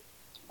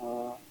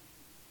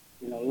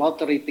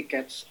lottery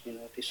tickets.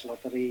 This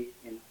lottery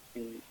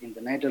in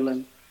the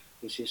Netherlands.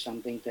 This is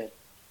something that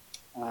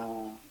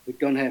we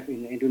don't have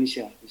in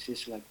Indonesia. This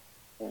is like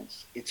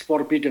it's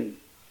forbidden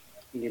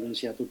in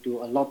Indonesia to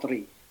do a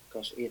lottery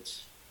because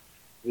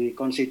we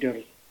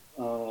consider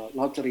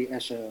lottery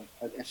as a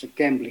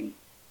gambling.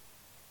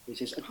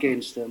 This is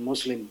against the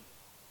Muslim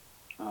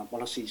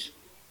policies.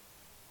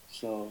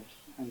 So,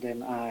 and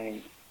then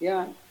I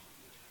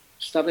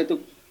started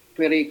to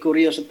very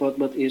curious about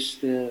what is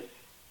the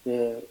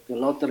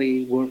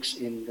lottery works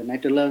in the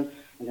Netherlands,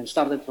 and then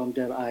started from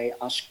there. I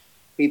asked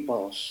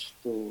people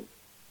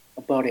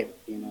about it,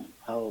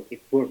 how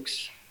it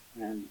works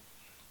and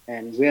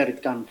where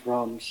it comes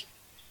from,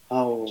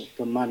 how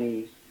the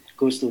money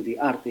goes to the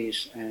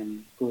artists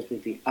and goes to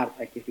the art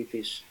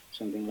activities,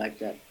 something like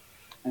that.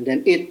 And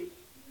then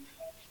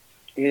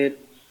it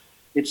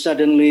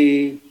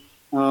suddenly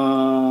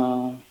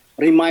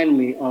remind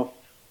me of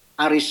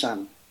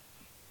arisan.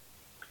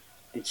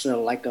 It's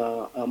like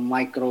a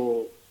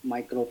micro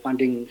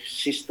funding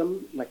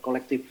system, like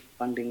collective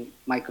funding,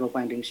 micro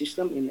funding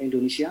system in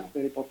Indonesia,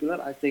 very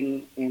popular. I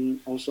think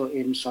also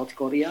in South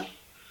Korea.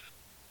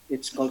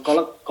 It's called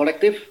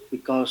collective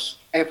because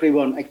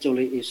everyone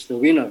actually is the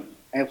winner.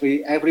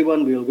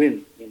 Everyone will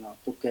win,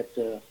 to get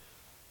the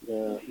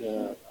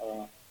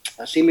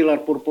similar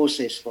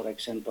purposes. For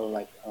example,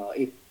 like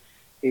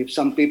if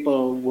some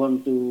people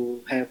want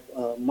to have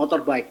a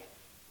motorbike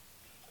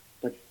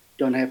but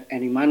don't have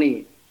any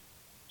money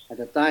at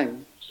the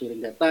time,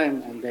 during that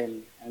time, and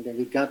then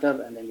we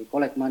gather and then we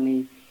collect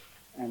money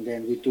and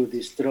then we do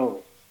this draw,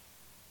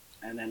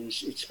 and then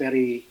it's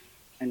very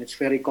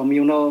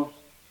communal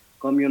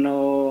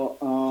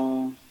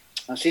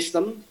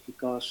system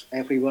because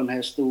everyone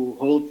has to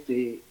hold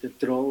the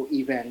draw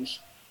events,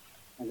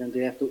 and then they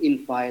have to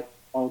invite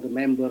all the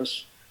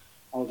members,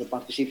 all the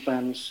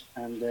participants,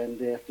 and then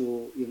they have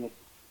to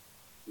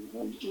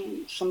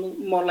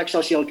some more like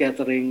social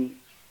gathering,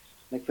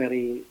 like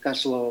very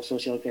casual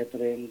social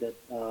gathering that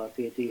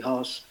the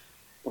house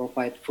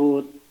provide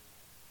food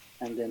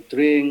and then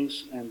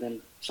drinks, and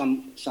then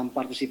some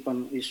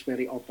participant is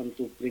very open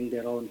to bring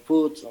their own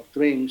foods or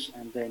drinks,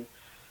 and then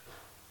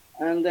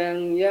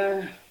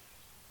yeah,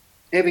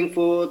 having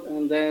food,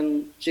 and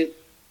then chit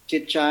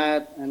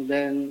chat, and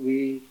then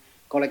we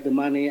collect the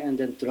money and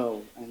then draw,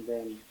 and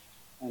then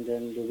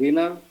the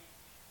winner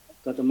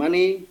got the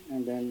money,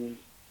 and then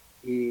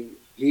he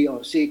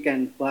or she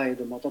can buy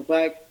the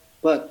motorbike,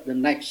 but the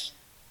next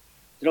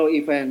draw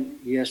event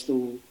he has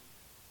to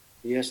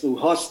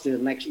host the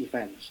next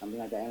event, something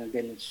like that, and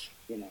then it's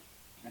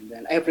and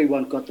then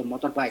everyone got the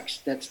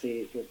motorbikes. That's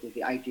the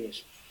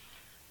ideas,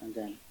 and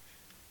then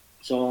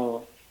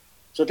so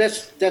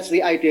that's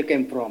the idea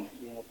came from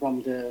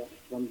from the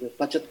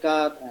budget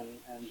cut,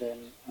 and then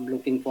I'm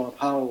looking for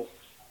how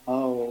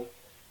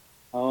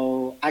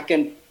I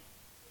can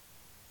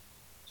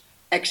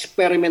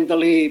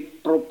experimentally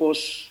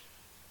propose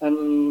a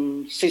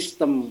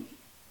system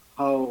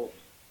how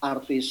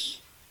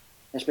artists,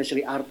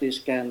 especially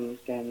artists, can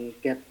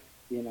get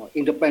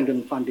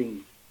independent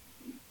funding,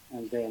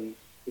 and then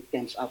it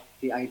comes up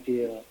the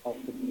idea of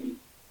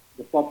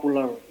the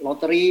popular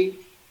lottery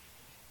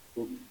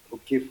who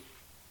give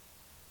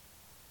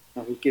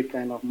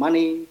kind of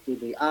money to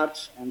the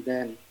arts, and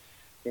then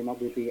came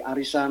up with the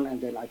arisan, and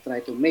then I try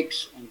to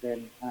mix, and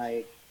then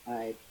I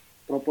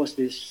propose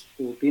this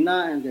to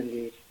Binna, and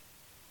then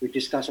we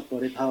discuss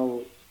about it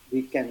how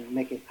we can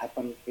make it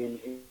happen in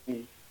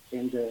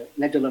the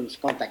Netherlands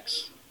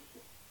context.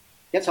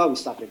 That's how we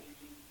started.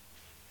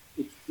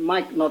 It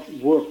might not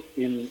work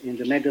in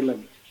the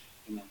Netherlands.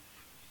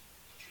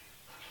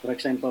 For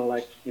example,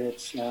 like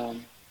it's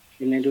in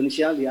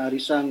Indonesia, the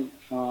arisan,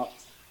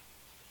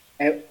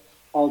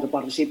 all the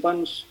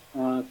participants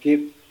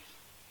give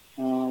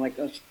like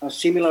a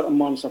similar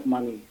amounts of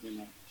money.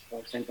 For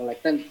example,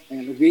 like 10,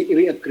 and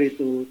we agree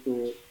to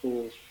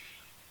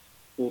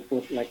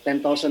put like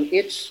 10,000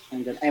 each,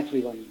 and then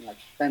everyone like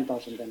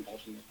 10,000.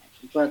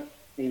 But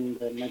in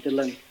the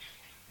Netherlands,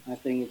 I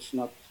think it's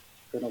not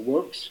gonna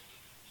work,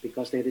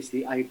 because there is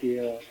the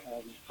idea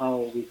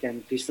how we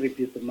can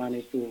distribute the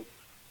money to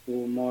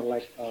more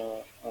like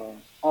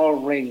all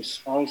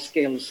range, all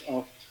scales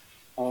of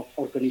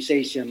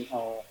organization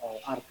or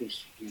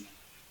artists.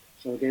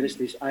 So there is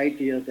this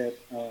idea that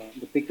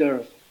the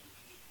bigger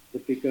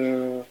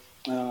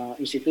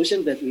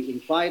institution that we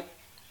invite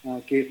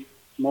give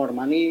more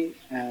money,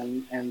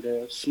 and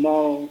the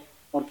small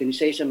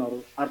organization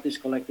or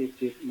artist collective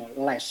give more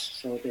less.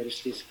 So there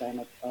is this kind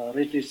of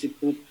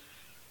redistribute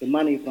the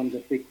money from the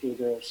big to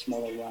the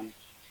smaller one.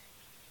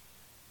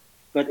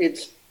 But it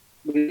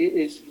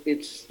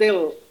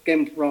still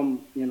came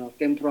from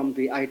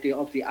the idea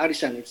of the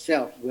arisan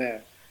itself,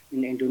 where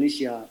in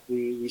Indonesia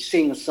we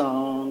sing a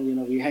song,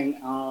 we hang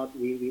out,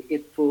 we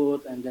eat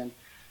food, and then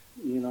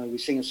we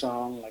sing a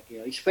song, like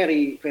it's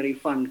very very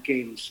fun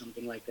game,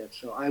 something like that.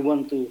 So I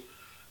want to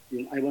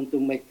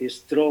make this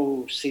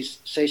draw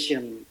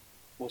session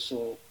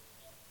also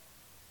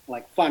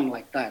like fun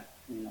like that.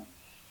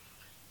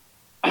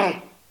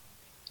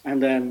 And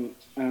then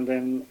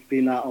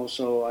Binna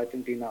also, I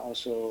think Binna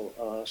also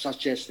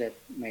suggests that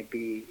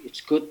maybe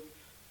it's good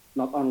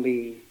not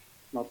only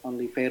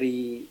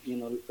very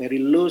very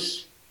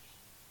loose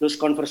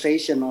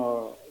conversation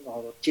or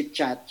chit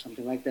chat,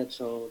 something like that.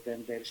 So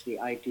then there's the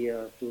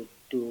idea to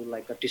do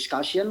like a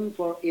discussion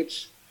for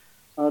each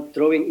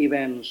drawing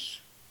events,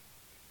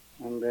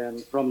 and then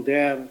from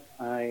there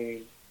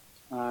I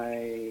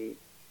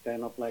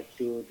kind of like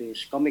do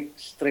this comic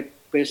strip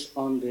based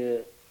on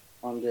the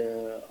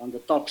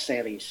top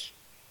series.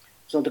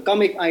 So the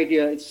comic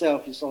idea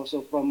itself is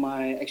also from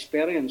my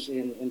experience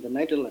in the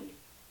Netherlands,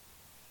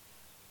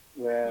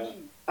 where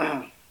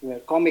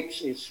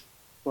comics is,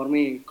 for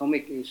me,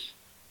 comic is,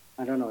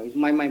 I don't know, it's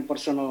my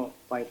personal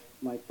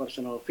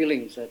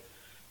feelings that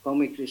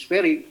comics is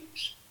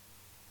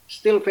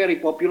still very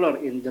popular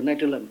in the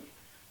Netherlands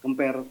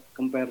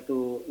compared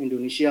to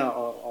Indonesia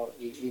or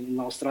in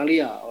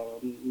Australia, or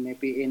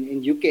maybe in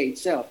UK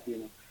itself.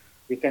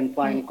 You can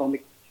find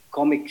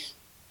comics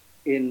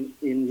in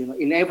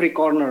every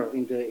corner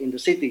in the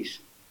cities.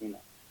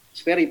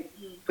 It's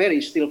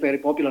still very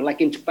popular,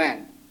 like in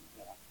Japan.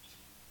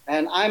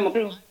 And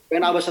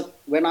when I was a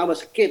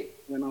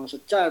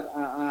child,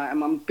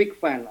 I'm a big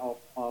fan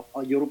of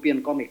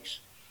European comics,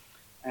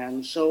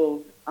 and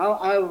so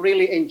I'm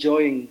really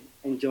enjoying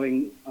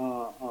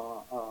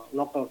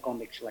local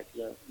comics, like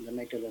the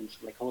Netherlands,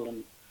 like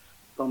Holland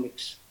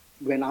comics.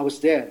 When I was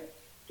there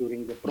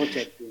during the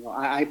project,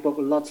 I bought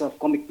lots of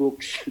comic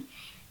books.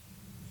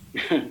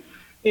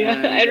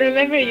 Yeah, I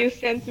remember you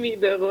sent me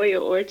the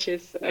Royal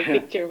Orchids, a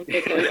picture of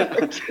the Royal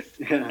Orchids.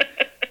 Yeah.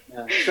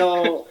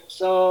 So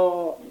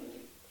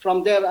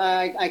from there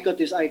I got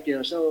this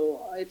idea.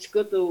 So it's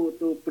good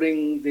to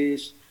bring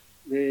this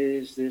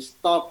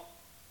stock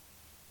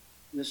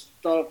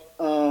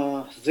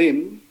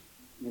theme,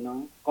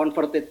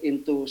 convert it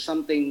into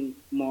something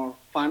more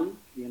fun,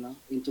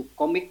 into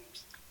comic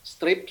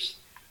strips,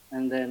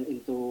 and then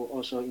into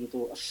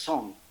a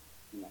song.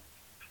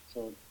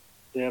 So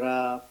there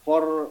are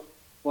four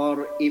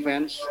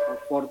events,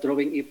 4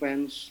 drawing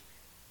events,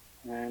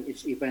 and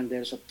each event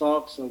there's a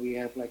talk. So we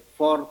have like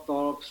 4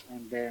 talks,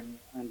 and then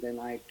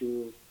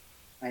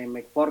I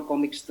make 4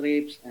 comic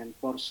strips and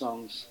 4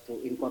 songs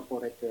to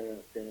incorporate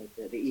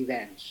the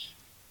events.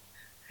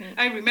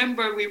 I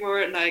remember we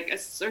were like at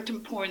a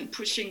certain point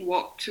pushing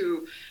Wok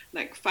to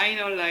like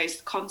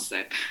finalize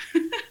concept.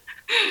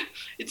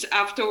 It's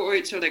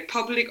afterwards like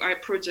public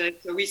art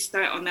project. So we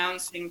start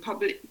announcing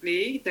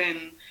publicly,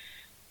 then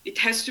it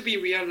has to be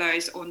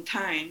realized on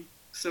time.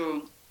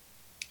 So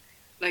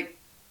like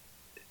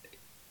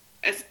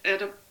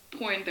at a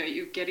point that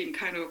you're getting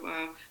kind of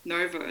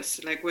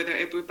nervous, like whether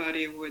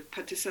everybody would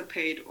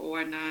participate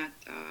or not,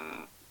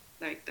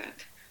 like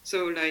that.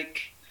 So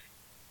like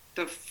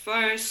the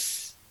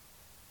first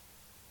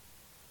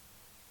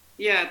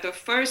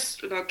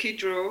lucky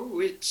draw,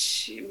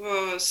 which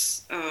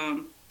was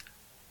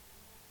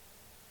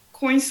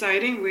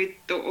coinciding with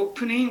the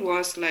opening,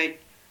 was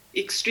like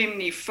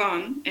extremely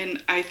fun,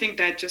 and I think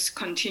that just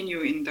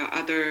continue in the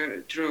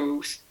other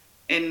draws,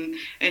 and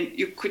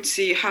you could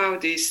see how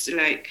this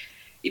like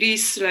it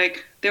is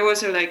like there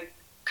was a like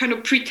kind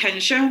of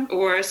pretension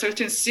or a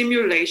certain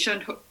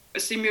simulation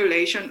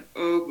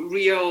of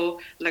real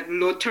like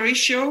lottery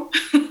show.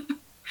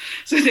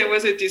 So there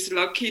was this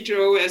lucky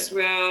draw as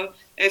well.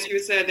 As you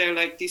said, there are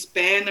like these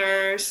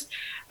banners,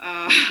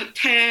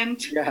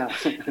 tent,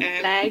 and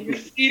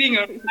Flags. sitting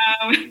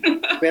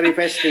around. Very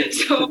festive.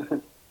 So,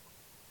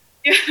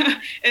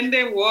 yeah, and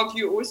then Wok,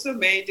 you also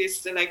made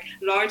this like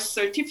large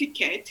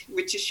certificate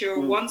which show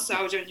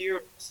 1,000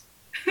 euros.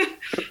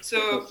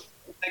 So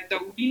like the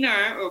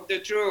winner of the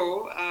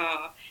draw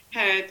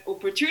had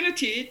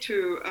opportunity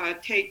to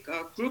take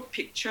a group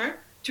picture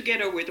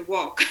together with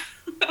Wok.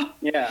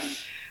 Yeah.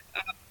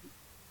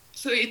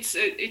 So it's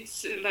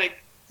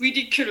like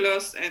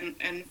ridiculous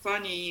and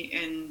funny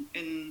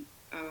and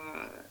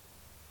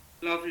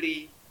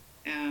lovely,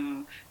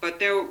 but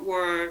there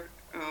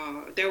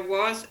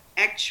was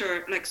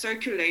actual like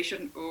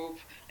circulation of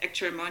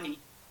actual money,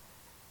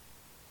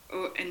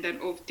 and then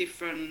of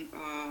different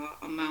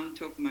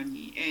amount of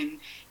money, and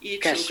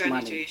each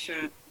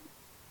organization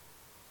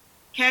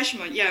cash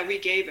money. Yeah, we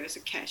gave as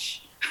a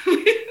cash.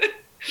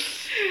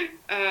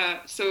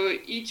 So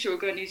each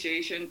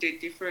organization did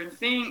different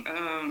thing.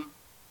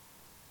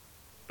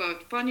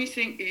 But funny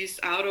thing is,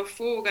 out of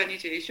 4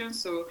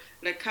 organizations, so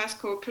like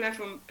Casco,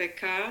 Platform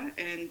Becca,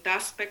 and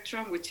Das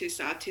Spectrum, which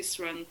is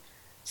artist-run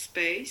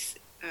space,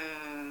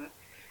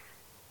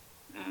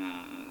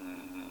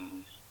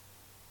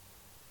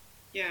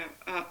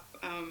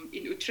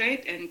 in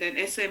Utrecht, and then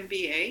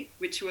SMBA,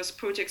 which was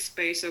project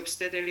space of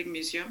Stedelijk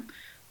Museum.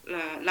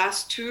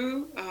 Last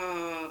 2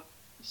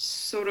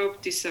 sort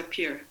of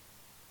disappear.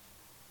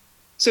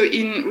 So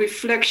in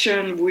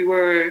reflection, we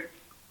were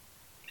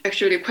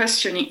actually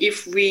questioning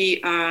if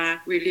we are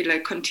really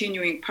like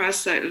continuing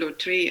Parasite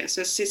Lottery as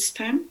a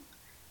system.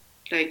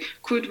 Like,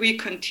 could we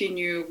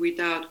continue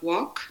without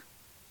Wok?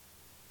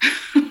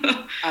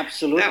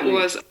 Absolutely. That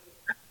was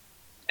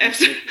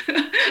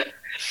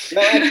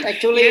No,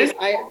 actually, yes.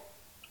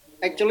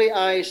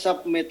 I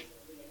submit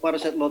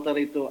Parasite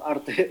Lottery to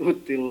Arte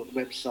Util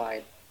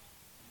website,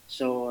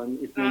 so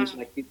it means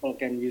like people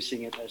can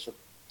using it as a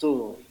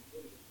tool.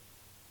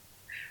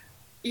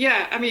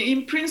 Yeah, I mean,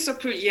 in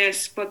principle,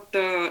 yes, but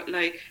the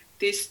like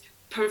this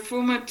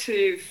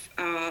performative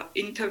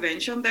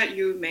intervention that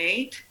you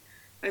made,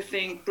 I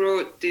think,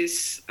 brought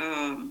this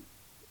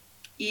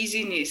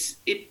easiness.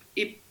 It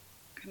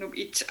kind of,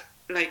 it's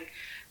like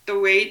the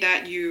way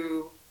that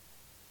you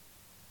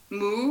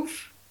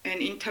move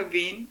and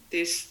intervene.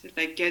 This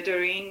like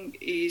gathering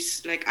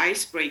is like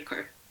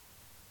icebreaker,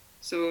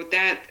 so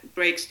that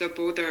breaks the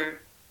border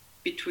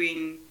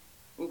between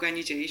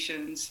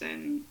organizations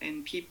and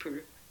people.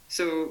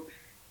 So,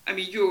 I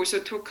mean, you also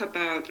talk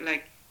about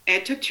like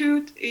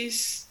attitude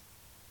is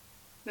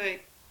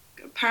like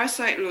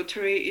Parasite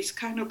Lottery is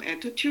kind of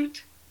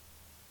attitude.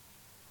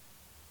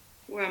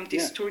 Well, I'm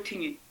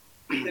distorting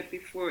it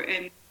before,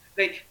 and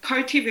like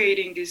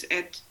cultivating this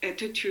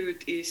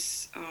attitude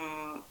is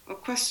a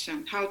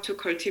question: how to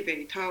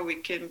cultivate, how we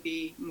can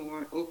be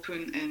more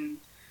open and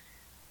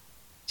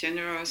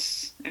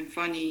generous and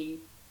funny,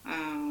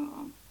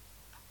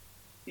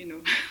 you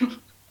know.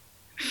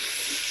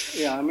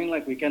 Yeah, I mean,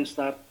 like we can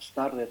start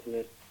it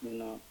with,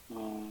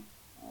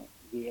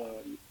 we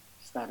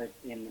started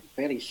in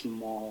very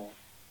small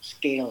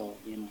scale,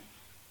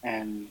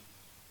 and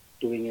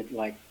doing it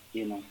like,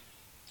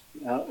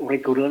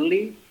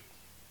 regularly.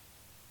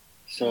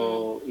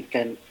 So it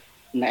can,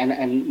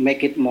 and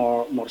make it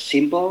more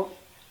simple,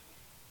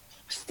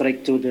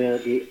 straight to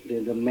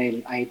the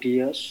main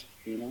ideas,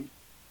 and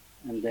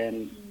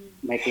then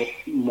make it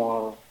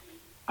more,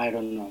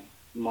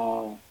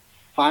 more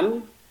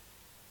fun.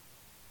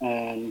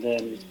 And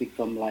then it's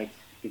become like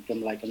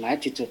an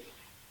attitude,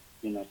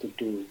 to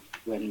do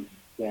when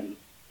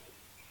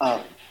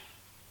a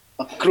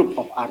group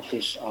of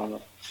artists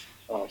or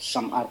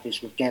some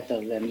artists will gather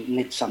and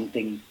need some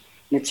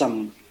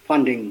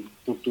funding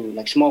to do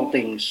like small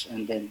things,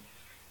 and then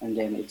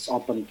it's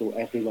open to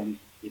everyone.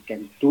 You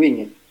can doing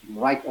it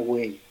right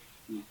away.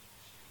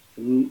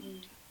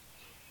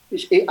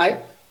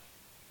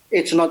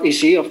 It's not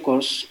easy, of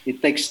course.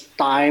 It takes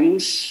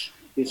times.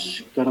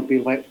 It's gonna be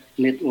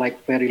need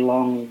very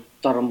long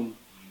term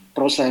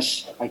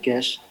process, I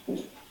guess,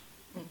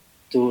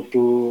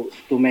 to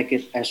make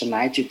it as an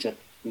attitude,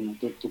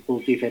 to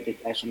cultivate it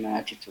as an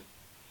attitude.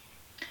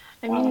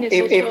 I mean,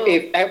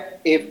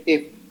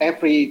 If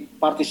every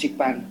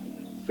participant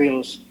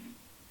feels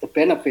the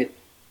benefit,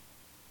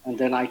 and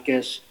then I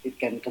guess it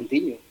can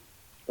continue.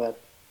 But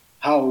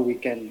how we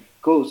can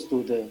goes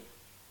to the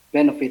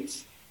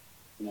benefits,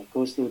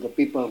 goes to the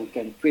people who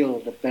can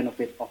feel the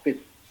benefit of it,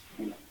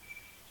 and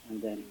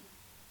then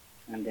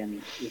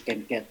we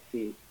can get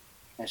the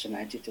as an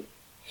attitude.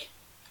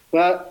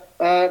 But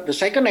the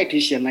second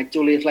edition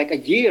actually is like a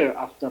year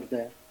after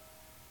that.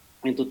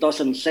 In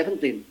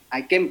 2017,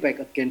 I came back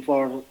again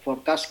for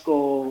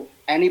Casco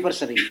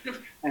anniversary,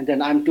 and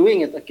then I'm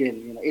doing it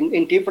again,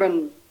 in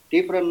different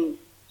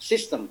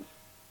system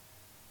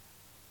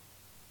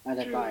at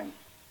that time.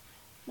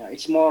 Yeah,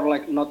 it's more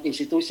like not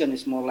institution.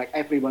 It's more like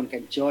everyone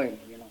can join.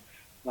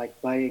 Like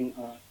buying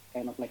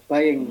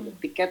buying the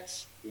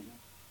tickets,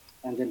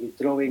 and then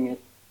withdrawing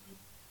it,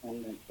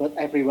 but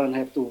everyone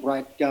have to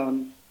write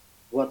down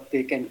what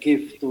they can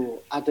give to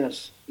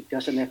others. It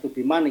doesn't have to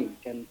be money.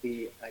 It can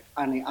be like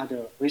any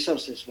other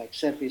resources, like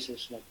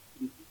services, like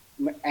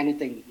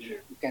anything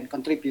you can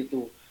contribute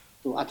to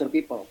other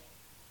people.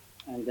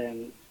 And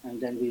then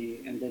we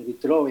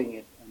drawing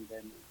it, and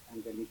then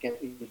we get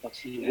in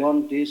touch. You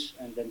want this,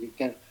 and then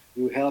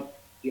you help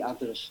the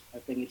others. I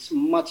think it's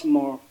much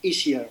more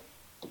easier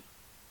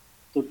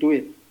to do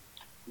it.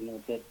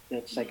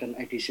 That second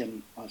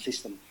edition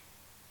system.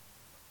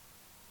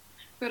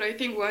 But I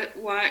think what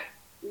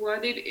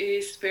it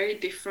is very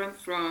different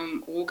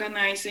from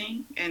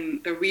organizing,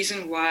 and the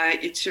reason why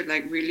it should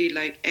really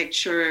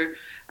actual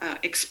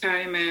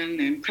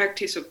experiment and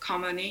practice of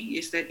commoning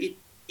is that it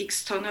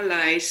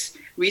externalize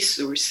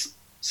resource.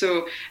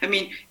 So I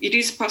mean, it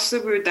is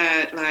possible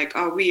that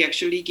we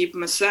actually give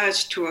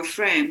massage to a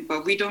friend,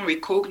 but we don't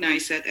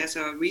recognize that as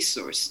a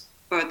resource.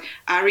 But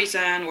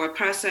Arizan or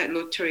Parasite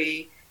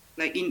Lottery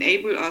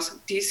enable us.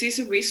 This is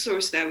a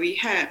resource that we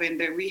have, and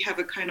that we have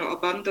a kind of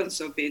abundance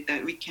of it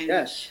that we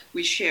can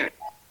we share.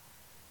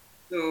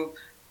 So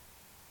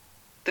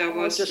that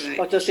was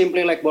just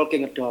simply like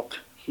walking a dog.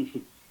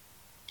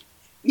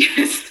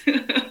 Yes.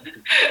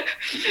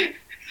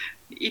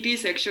 It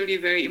is actually a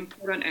very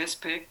important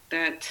aspect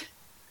that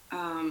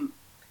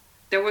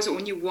there was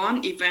only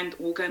one event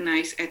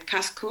organized at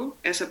Casco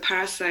as a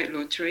Parasite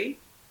Lottery,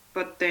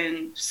 but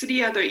then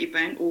 3 other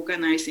events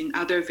organized in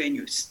other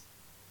venues.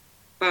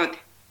 But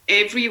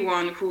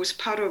everyone who's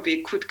part of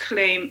it could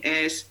claim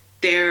as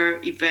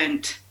their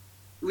event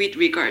with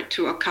regard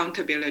to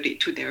accountability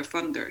to their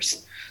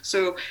funders.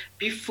 So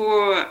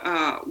before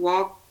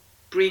Wok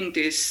bring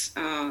this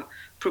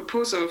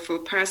proposal for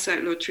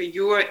Parasite Lottery,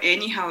 you are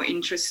anyhow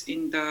interested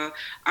in the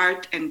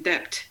art and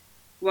depth.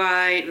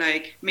 Why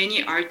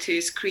many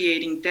artists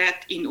creating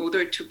that in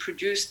order to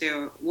produce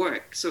their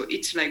work. So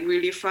it's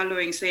really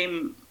following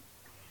same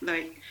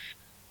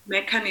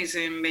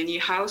mechanism many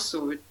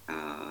households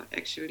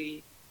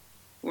actually,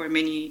 or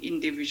many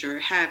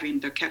individuals have in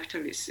the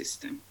capitalist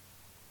system.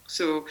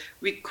 So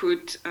we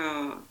could,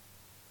 I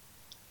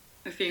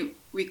think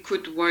we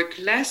could work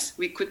less,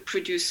 we could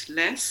produce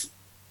less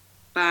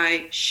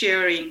by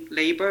sharing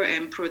labor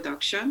and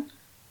production,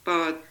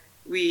 but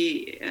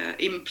we,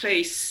 in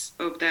place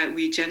of that,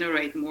 we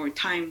generate more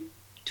time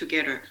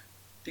together.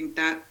 I think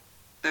that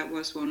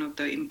was one of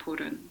the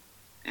important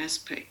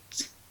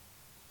aspects.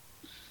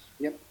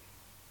 Yep.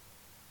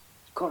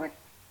 Correct.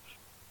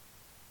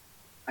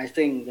 I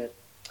think that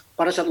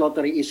Parasite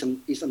Lottery is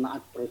an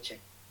art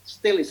project.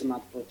 Still is an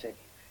art project.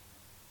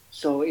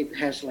 So it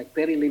has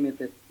very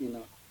limited,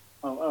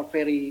 a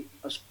very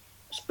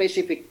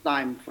specific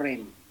time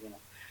frame,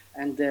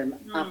 And then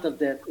after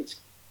that,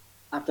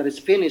 after it's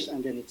finished,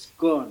 and then it's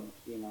gone,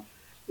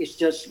 It's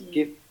just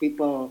give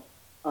people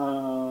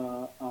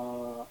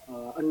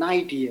an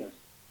idea,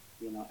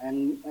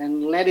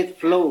 and let it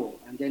flow,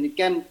 and then it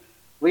can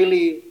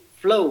really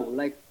flow,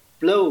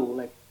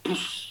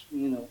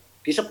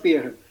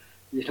 disappear,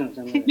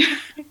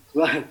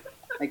 Well,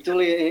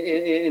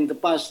 actually, in the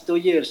past 2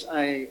 years,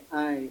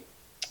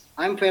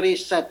 I'm very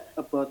sad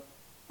about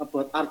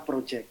art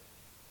project.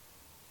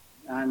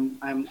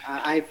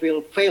 I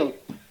feel failed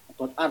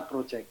about art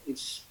project.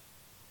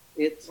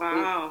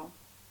 Wow.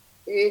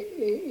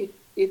 It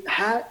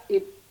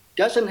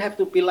doesn't have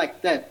to be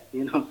like that,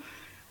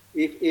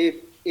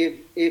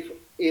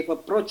 If a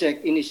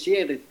project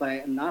initiated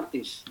by an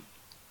artist,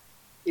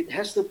 it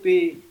has to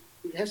be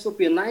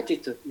an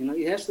attitude,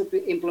 It has to be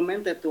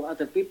implemented to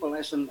other people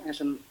as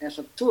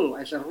a tool,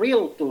 as a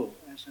real tool,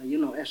 as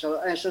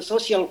a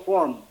social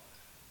form,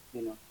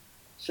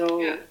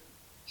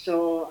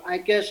 So I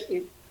guess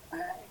it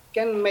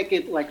can make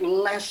it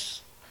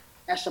less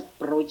as a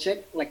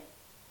project,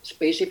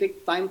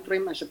 specific time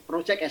frame as a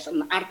project, as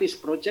an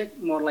artist project,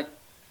 more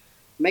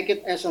make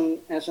it as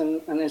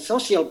a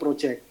social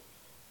project,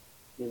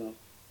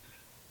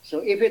 So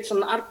if it's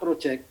an art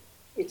project,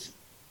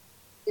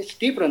 it's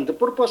different. The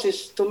purpose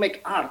is to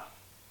make art.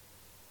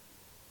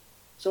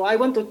 So I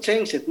want to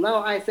change it.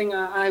 Now I think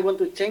I want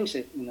to change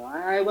it.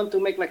 I want to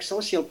make like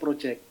social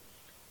project.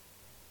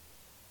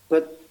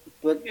 But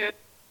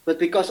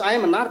because I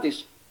am an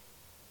artist,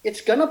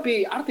 it's gonna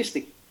be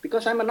artistic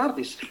because I'm an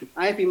artist.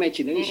 I have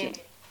imagination.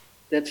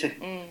 That's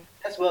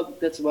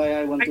why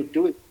I want to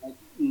do it. Like,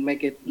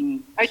 make it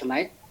as an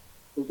art,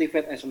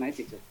 cultivate as an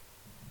artist.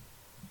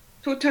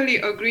 Totally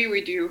agree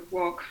with you,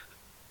 Wok.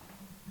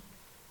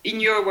 In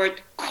your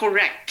word,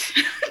 correct.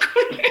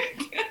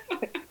 Correct.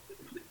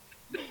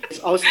 It's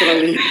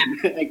Australian,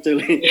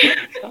 actually.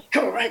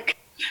 Correct.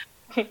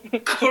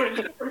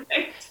 Correct.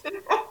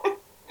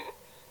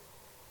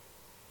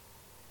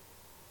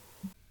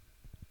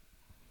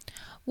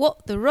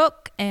 Wok the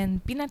Rock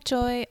and Binna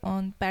Choi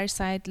on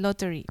Parasite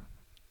Lottery.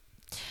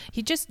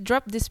 He just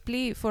dropped this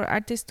plea for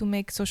artists to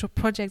make social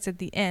projects at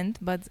the end,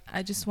 but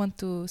I just want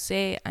to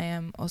say I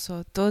am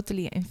also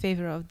totally in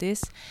favor of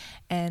this,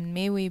 and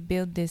may we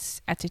build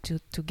this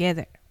attitude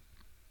together.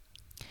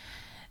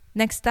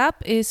 Next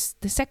up is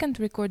the second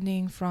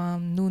recording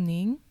from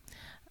Nuning.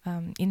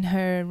 In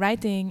her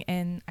writing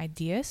and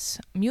ideas,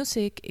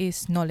 music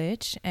is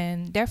knowledge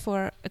and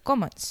therefore a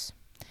commons.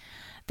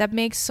 That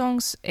makes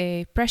songs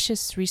a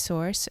precious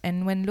resource,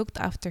 and when looked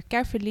after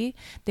carefully,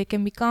 they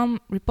can become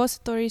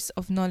repositories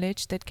of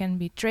knowledge that can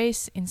be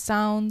traced in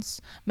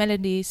sounds,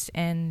 melodies,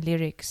 and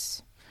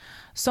lyrics.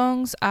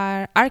 Songs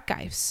are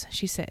archives,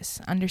 she says,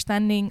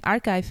 understanding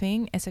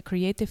archiving as a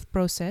creative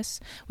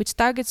process which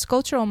targets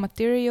cultural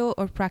material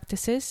or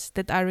practices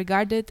that are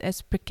regarded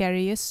as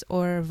precarious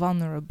or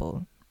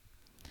vulnerable.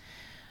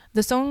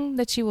 The song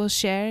that she will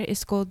share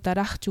is called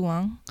Darah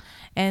Juang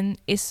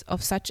and is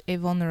of such a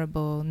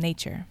vulnerable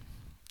nature.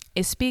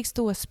 It speaks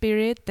to a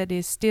spirit that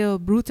is still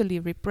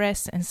brutally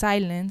repressed and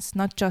silenced,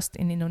 not just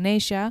in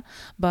Indonesia,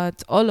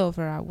 but all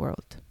over our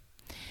world.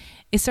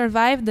 It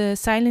survived the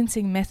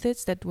silencing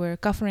methods that were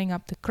covering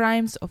up the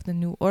crimes of the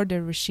New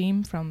Order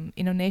regime from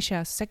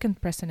Indonesia's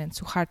second president,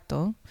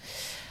 Suharto.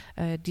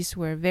 These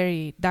were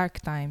very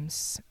dark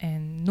times,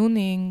 and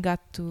Nuning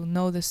got to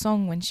know the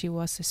song when she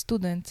was a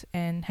student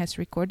and has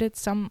recorded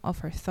some of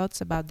her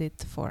thoughts about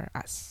it for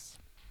us.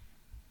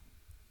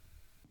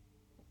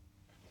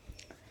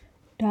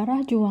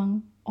 Darah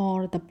Juang,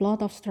 or The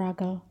Blood of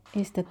Struggle,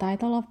 is the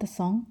title of the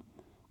song,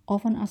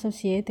 often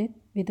associated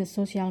with the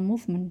social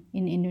movement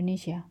in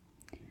Indonesia.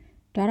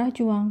 Darah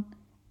Juang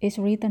is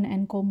written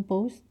and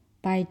composed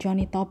by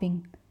Johnny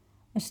Tobing,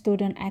 a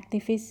student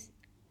activist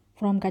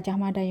from Gajah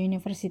Mada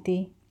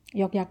University,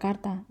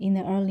 Yogyakarta in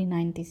the early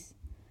 90s.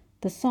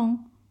 The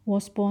song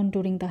was born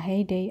during the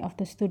heyday of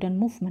the student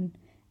movement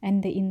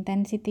and the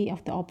intensity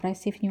of the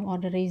oppressive New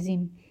Order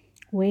regime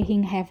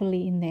weighing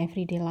heavily in the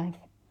everyday life.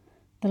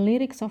 The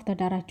lyrics of the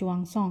Darah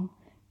Juang song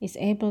is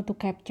able to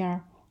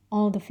capture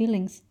all the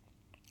feelings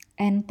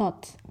and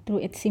thoughts through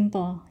its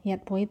simple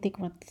yet poetic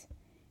words.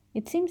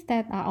 It seems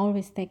that I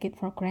always take it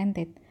for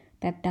granted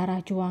that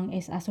Darah Juang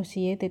is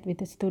associated with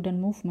the student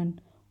movement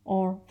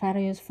or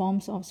various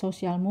forms of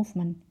social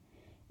movement.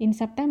 In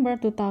September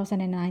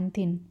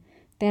 2019,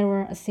 there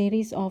were a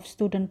series of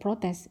student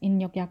protests in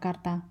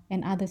Yogyakarta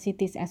and other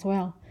cities as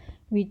well,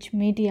 which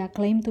media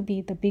claim to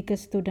be the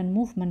biggest student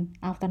movement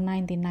after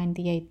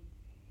 1998.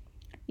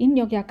 In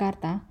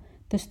Yogyakarta,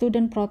 the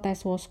student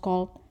protest was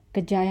called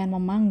Gejayan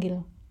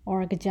Memanggil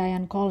or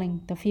Gejayan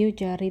Calling, the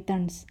future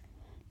returns.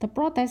 The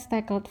protest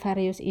tackled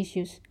various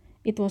issues.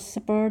 It was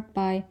spurred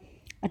by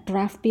a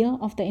draft bill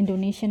of the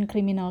Indonesian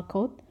Criminal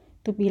Code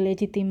to be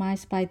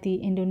legitimized by the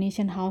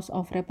Indonesian House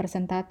of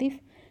Representatives,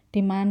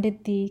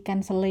 demanded the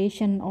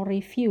cancellation or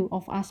review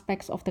of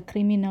aspects of the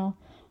criminal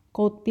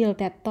code bill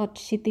that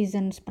touch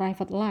citizens'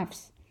 private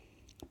lives,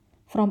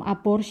 from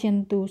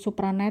abortion to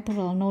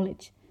supernatural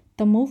knowledge.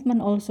 The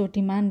movement also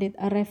demanded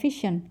a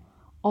revision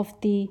of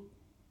the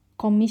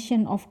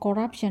Commission of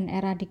Corruption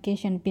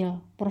Eradication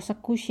Bill,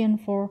 prosecution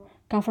for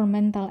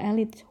governmental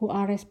elites who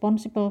are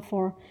responsible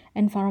for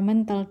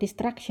environmental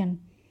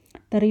destruction,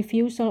 the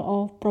refusal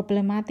of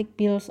problematic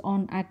bills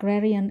on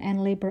agrarian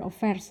and labor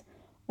affairs,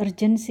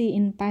 urgency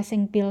in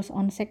passing bills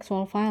on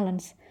sexual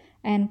violence,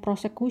 and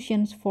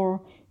prosecutions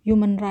for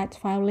human rights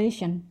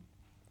violation.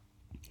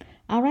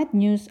 I read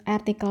news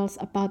articles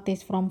about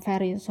this from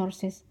various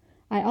sources.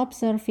 I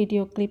observed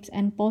video clips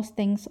and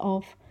postings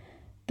of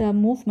the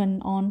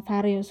movement on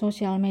various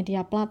social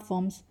media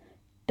platforms.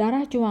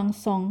 Darah Juang's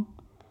song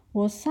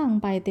was sung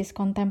by this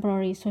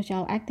contemporary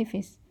social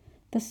activist.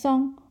 The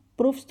song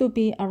proves to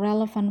be a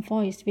relevant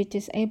voice which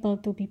is able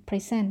to be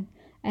present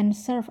and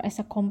serve as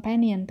a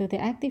companion to the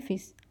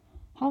activists.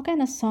 How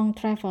can a song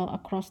travel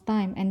across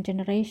time and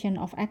generation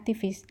of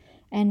activists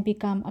and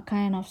become a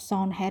kind of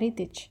sound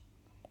heritage?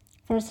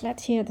 First,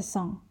 let's hear the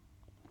song.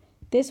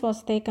 This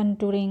was taken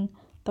during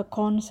the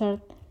concert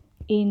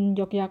in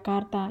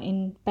Yogyakarta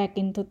back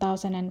in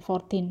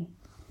 2014.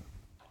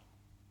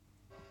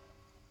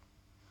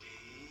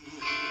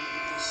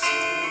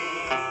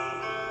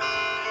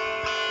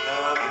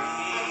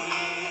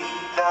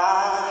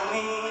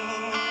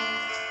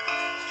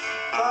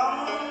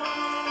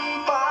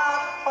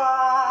 Tempat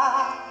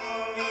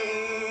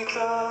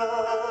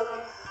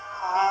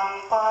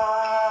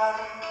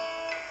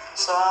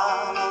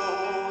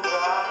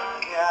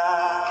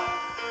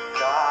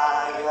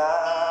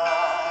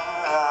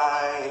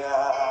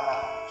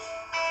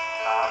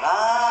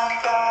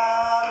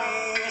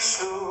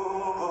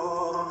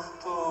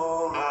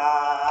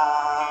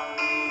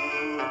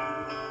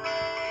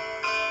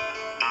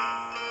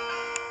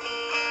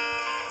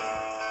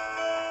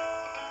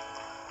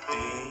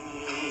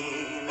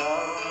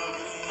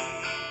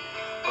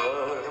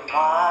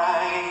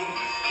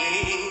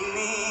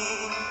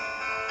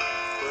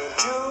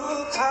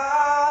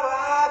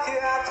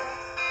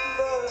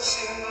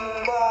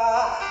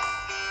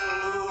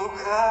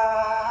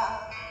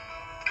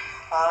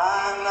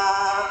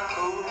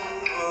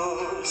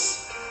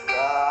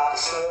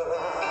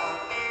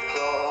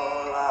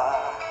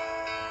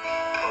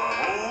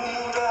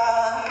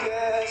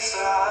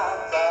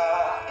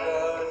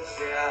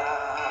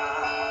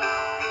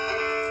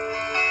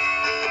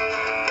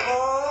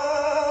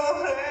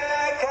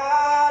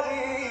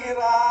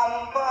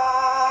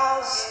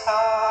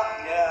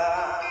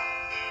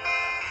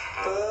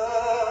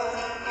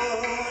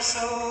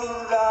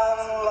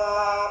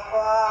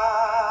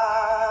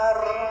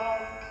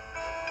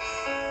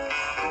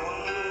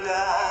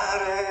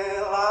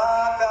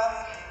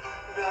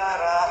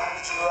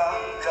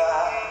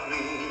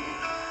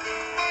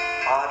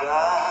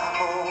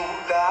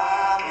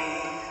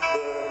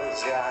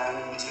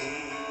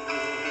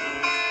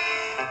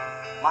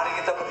Mari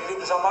kita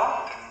berdiri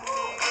bersama.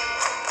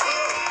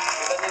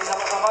 Kita nyanyi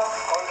sama-sama,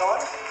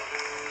 kawan-kawan.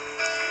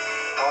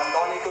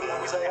 Kawan-kawan ikut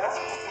nyanyi saya.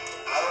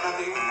 Lalu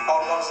nanti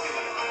kawan-kawan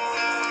sendiri.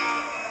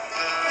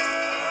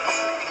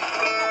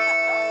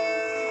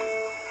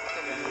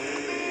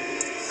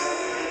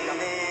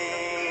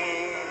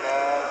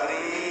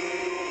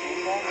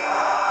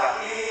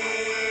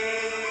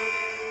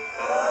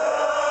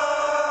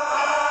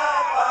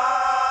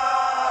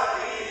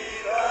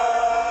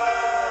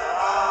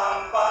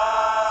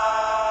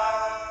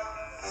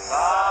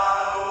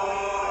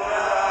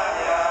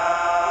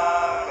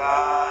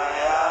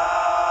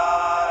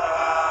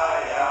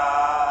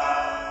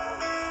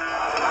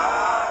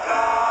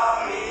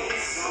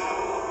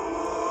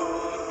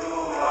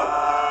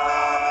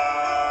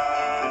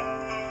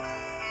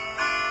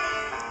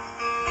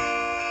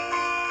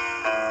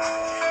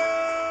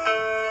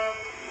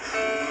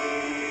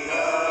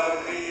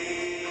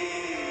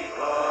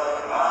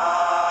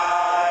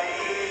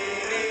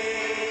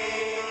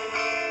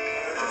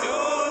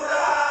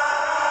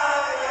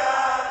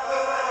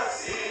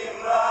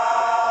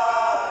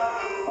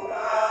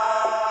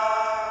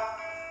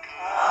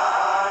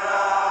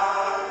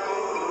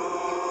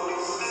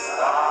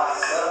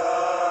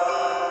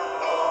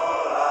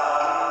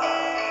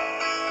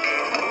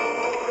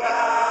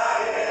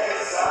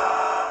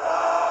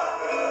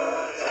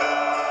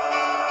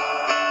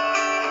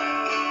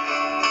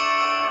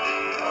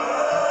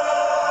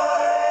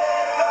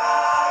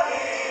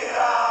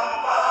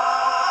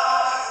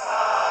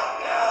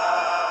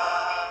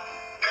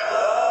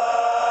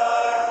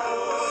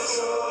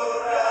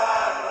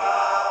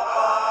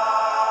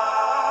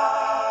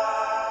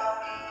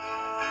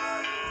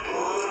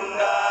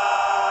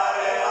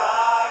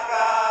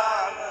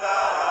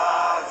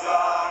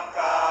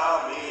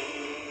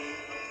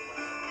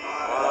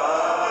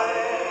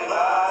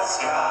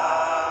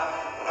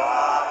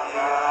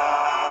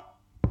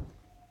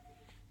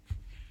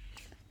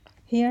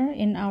 Here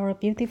in our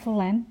beautiful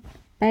land,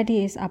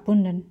 paddy is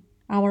abundant,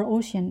 our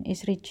ocean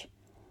is rich,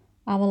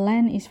 our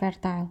land is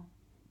fertile.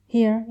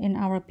 Here in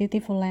our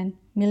beautiful land,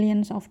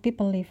 millions of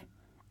people live.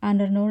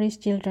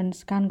 Undernourished children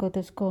can't go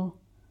to school.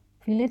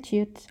 Village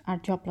youths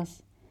are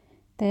jobless.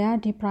 They are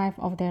deprived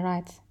of their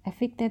rights,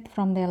 evicted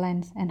from their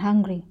lands, and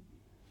hungry.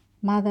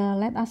 Mother,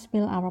 let us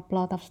spill our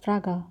blood of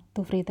struggle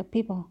to free the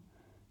people,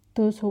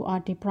 those who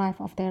are deprived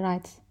of their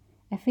rights,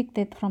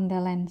 evicted from their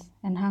lands,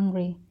 and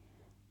hungry.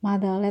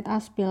 Mother, let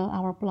us spill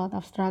our blood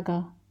of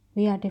struggle.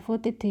 We are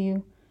devoted to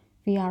you.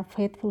 We are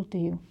faithful to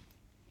you.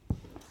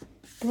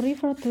 To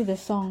refer to the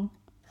song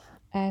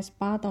as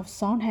part of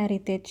sound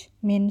heritage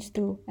means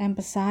to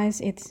emphasize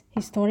its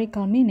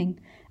historical meaning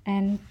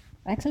and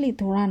actually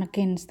to run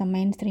against the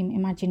mainstream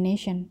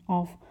imagination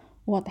of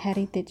what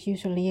heritage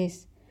usually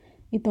is.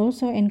 It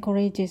also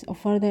encourages a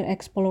further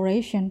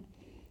exploration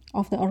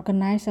of the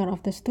organizer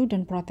of the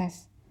student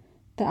protest.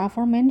 The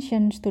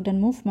aforementioned student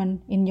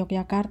movement in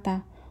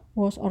Yogyakarta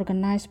was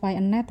organized by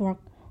a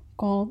network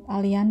called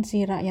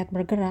Aliansi Rakyat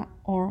Bergerak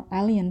or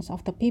Alliance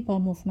of the People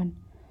movement.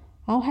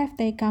 How have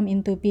they come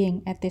into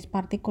being at this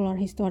particular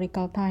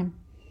historical time?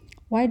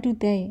 Why do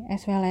they,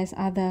 as well as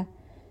other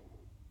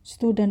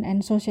student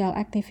and social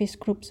activist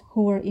groups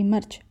who were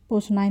emerged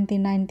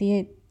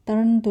post-1998,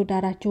 turn to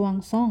Darah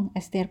Juang song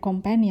as their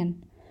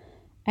companion?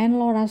 And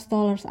Laura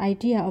Stoller's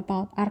idea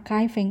about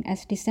archiving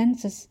as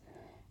dissensus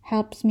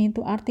helps me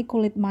to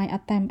articulate my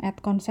attempt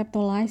at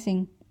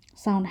conceptualizing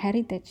sound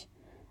heritage.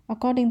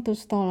 According to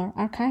Stoller,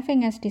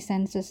 archiving as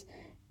dissensus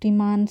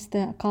demands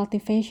the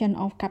cultivation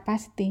of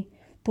capacity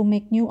to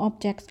make new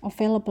objects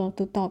available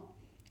to thought,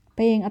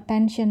 paying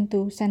attention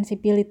to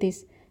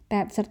sensibilities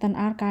that certain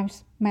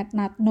archives might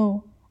not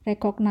know,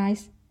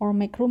 recognize, or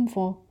make room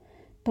for.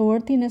 The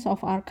worthiness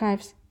of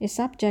archives is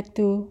subject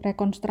to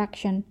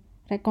reconstruction,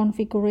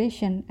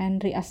 reconfiguration,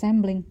 and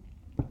reassembling.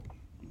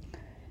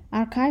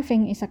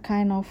 Archiving is a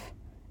kind of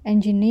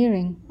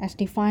engineering as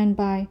defined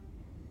by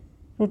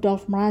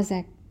Rudolf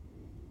Mrazek,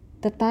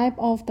 the type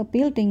of the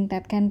building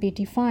that can be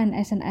defined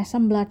as an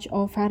assemblage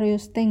of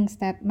various things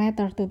that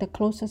matter to the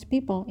closest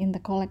people in the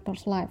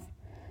collector's life.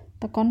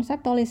 The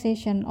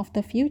conceptualization of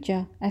the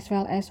future, as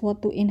well as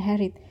what to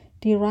inherit,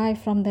 derive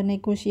from the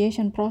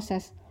negotiation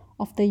process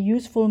of the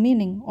useful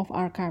meaning of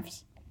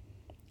archives.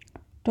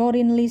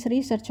 Doreen Lee's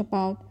research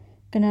about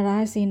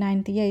Generasi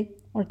 98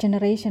 or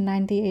Generation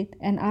 98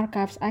 and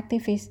archives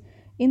activists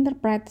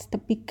interprets the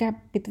big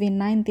gap between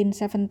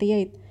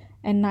 1978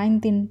 and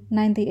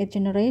 1998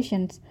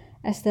 generations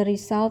as the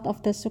result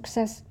of the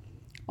success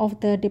of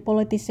the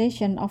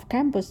depoliticization of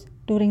campus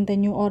during the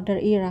New Order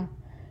era.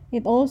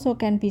 It also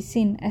can be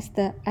seen as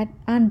the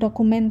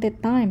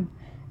undocumented time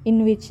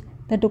in which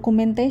the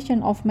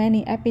documentation of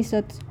many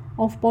episodes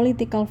of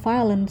political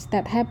violence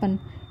that happened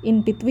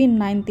in between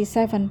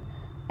 1997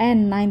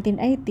 and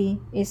 1980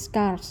 is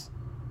scarce.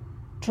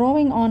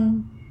 Drawing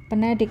on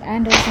Benedict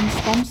Anderson's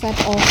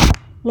concept of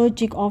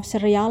logic of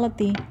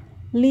seriality,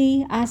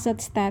 Lee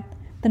asserts that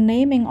the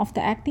naming of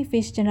the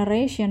activist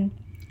generation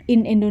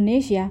in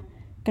Indonesia,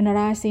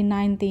 Generasi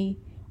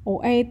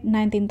 1908,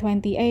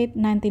 1928,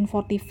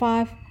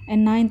 1945,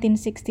 and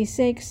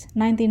 1966,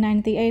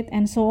 1998,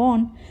 and so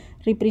on,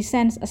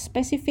 represents a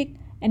specific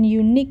and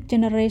unique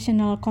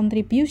generational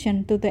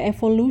contribution to the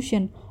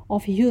evolution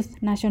of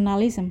youth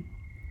nationalism.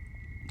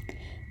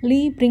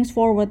 Lee brings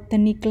forward the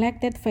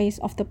neglected phase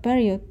of the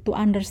period to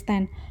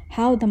understand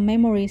how the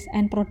memories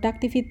and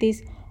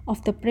productivities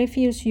of the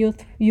previous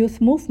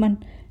youth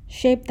movement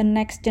shaped the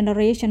next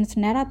generation's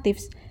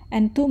narratives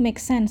and to make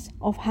sense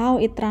of how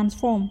it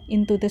transformed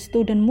into the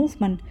student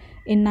movement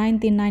in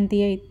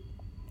 1998.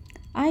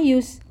 I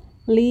use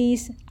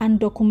Lee's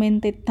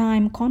undocumented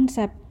time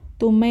concept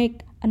to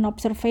make an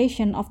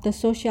observation of the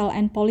social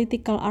and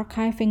political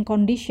archiving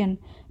condition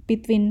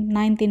between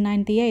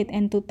 1998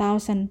 and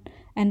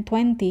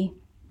 2020.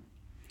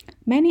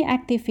 Many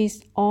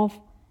activists of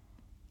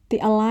the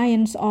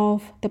Alliance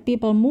of the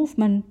People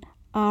movement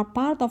are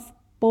part of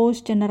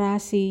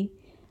post-generasi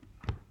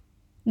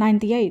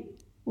 98.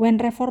 When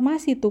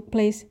Reformasi took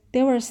place,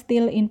 they were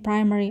still in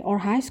primary or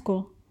high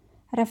school.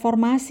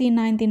 Reformasi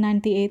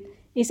 1998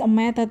 is a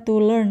method to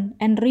learn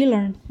and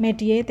relearn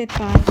mediated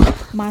by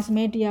mass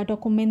media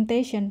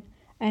documentation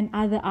and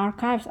other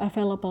archives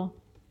available.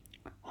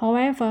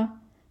 However,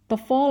 the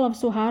fall of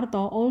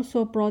Suharto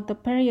also brought the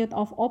period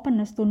of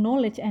openness to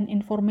knowledge and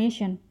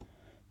information.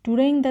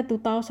 During the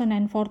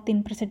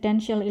 2014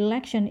 presidential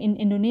election in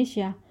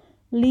Indonesia,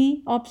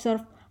 Lee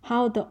observed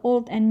how the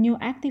old and new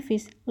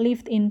activists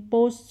lived in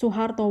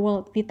post-Suharto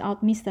world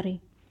without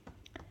mystery.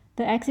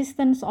 The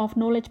existence of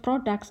knowledge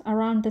products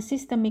around the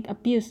systemic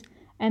abuse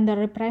and the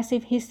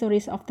repressive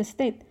histories of the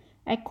state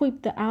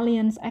equipped the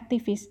alliance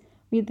activists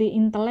with the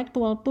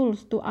intellectual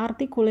tools to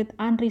articulate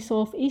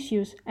unresolved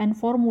issues and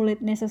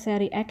formulate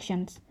necessary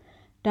actions.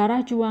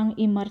 Darah Juang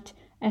emerged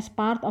as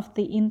part of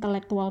the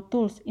intellectual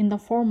tools in the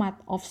format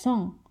of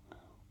song.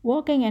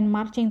 Walking and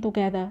marching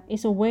together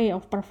is a way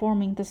of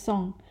performing the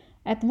song.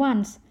 At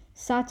once,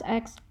 such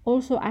acts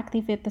also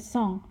activate the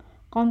song,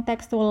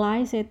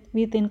 contextualize it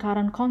within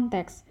current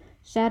context,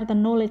 share the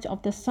knowledge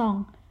of the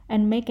song,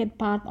 and make it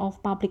part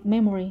of public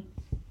memory.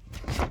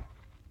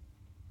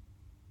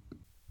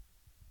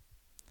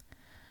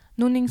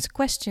 Nuning's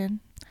question,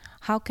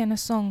 how can a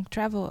song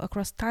travel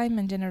across time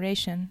and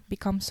generation,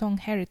 become song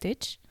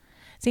heritage,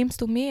 seems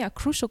to me a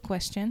crucial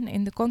question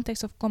in the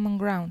context of common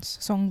grounds,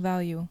 song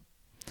value.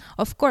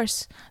 Of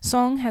course,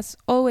 song has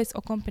always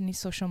accompanied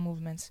social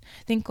movements.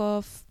 Think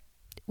of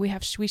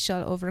We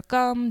Shall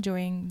Overcome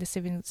during the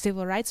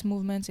civil rights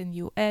movements in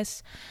the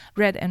US,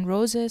 Red and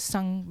Roses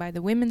sung by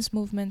the women's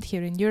movement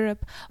here in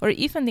Europe, or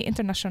even the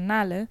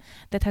Internationale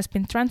that has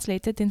been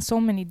translated in so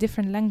many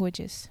different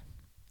languages.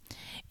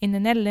 In the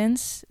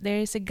Netherlands, there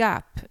is a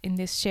gap in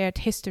this shared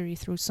history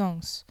through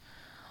songs.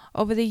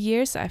 Over the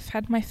years, I've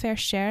had my fair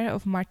share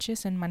of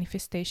marches and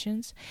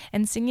manifestations,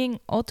 and singing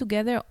all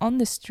together on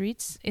the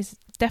streets is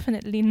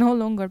definitely no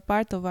longer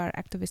part of our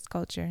activist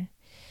culture.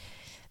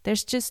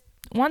 There's just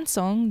one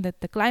song that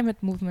the climate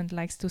movement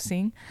likes to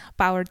sing,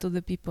 Power to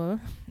the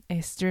People.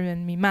 It's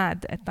driven me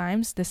mad at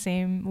times, the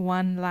same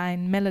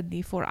one-line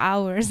melody for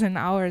hours and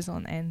hours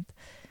on end.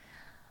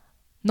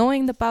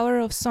 Knowing the power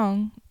of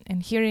song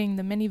and hearing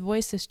the many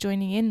voices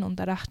joining in on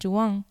Darah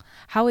Juang,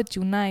 how it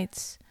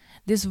unites,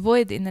 this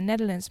void in the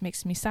Netherlands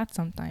makes me sad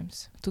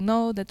sometimes, to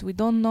know that we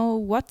don't know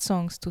what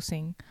songs to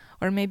sing,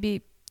 or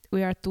maybe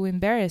we are too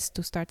embarrassed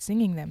to start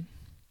singing them.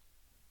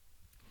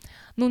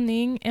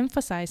 Nuning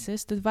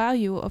emphasizes the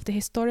value of the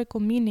historical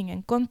meaning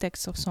and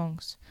context of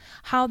songs,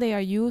 how they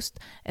are used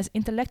as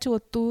intellectual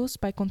tools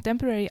by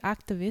contemporary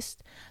activists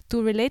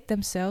to relate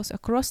themselves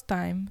across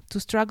time to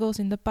struggles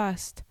in the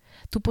past,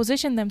 to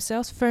position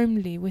themselves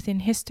firmly within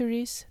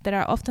histories that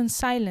are often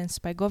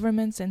silenced by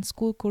governments and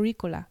school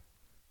curricula.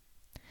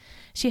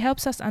 She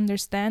helps us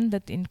understand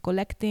that in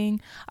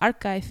collecting,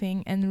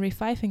 archiving, and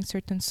reviving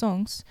certain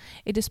songs,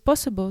 it is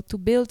possible to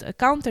build a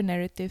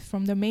counter-narrative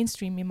from the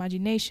mainstream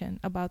imagination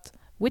about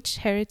which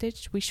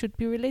heritage we should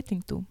be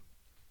relating to.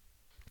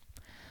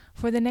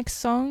 For the next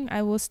song,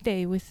 I will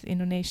stay with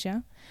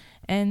Indonesia,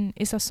 and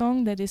is a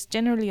song that is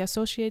generally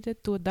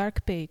associated to a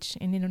dark page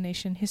in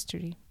Indonesian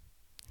history.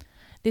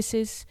 This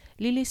is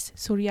Lilis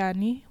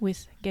Suryani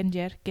with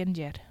Genjer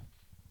Genjer.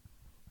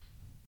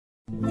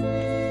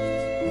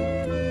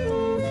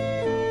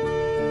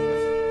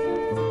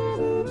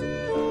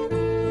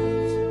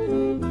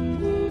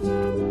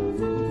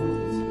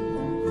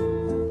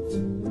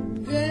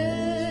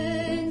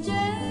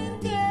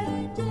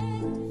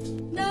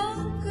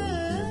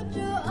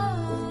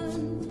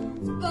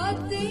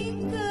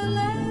 Batik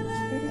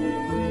kelele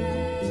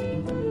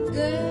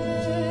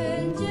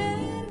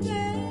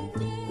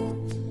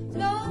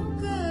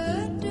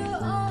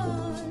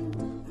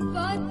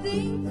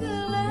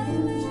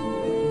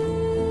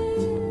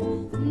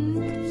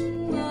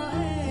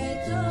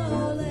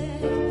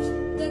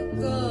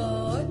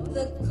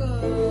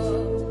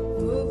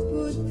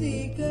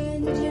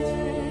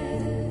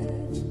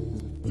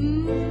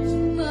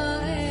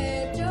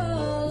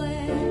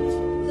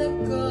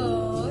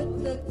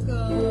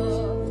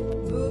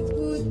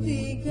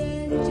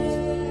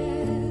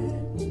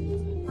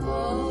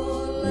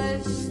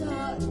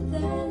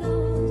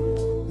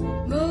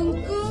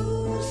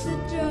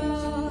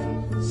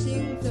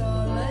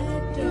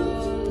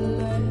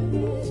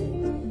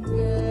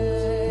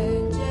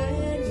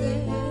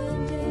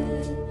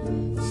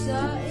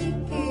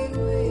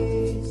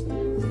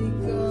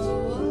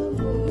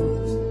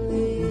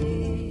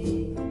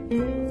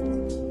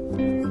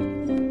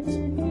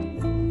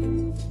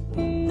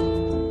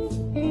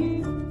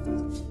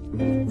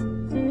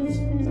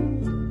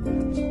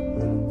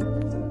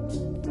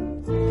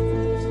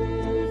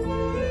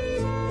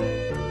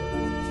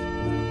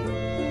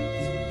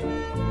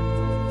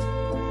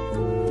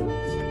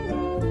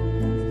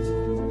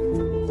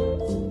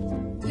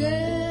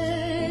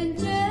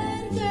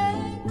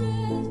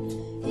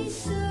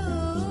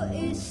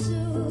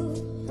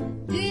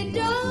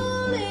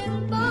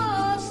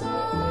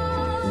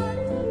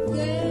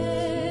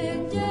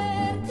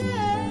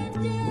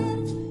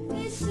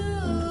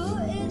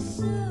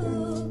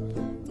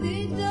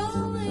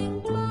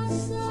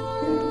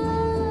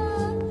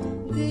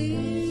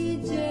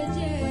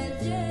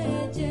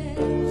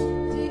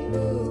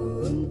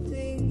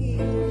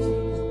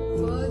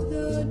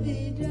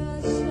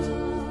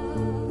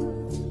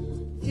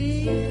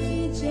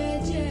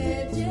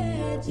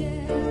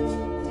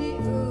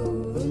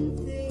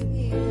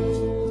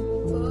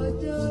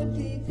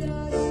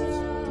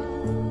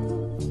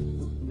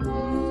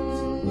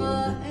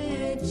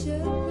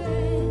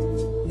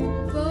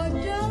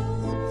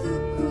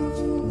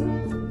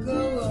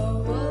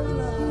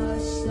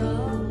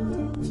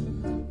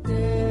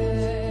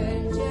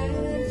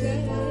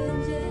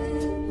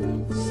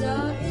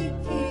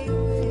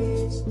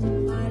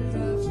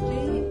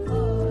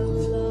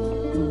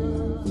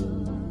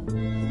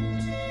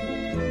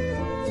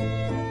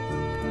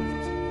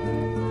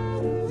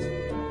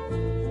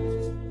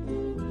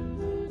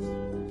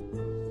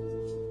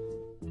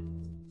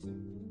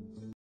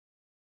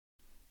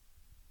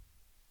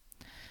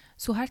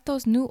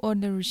Suharto's New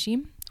Order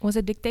regime was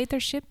a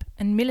dictatorship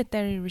and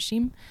military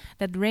regime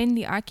that reigned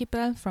the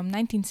archipel from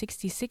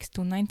 1966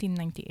 to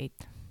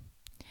 1998.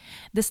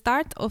 The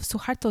start of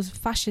Suharto's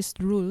fascist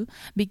rule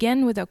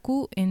began with a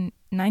coup in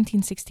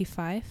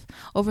 1965,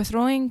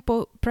 overthrowing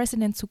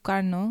President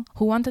Sukarno,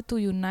 who wanted to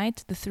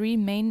unite the three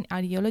main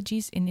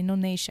ideologies in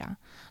Indonesia,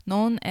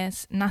 known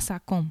as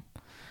Nasakom: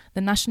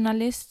 the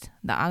nationalists,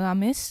 the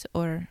Agamis,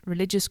 or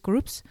religious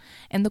groups,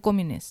 and the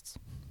communists.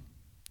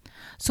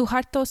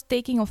 Suharto's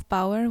taking of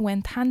power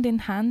went hand in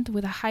hand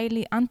with a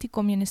highly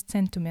anti-communist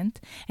sentiment,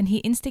 and he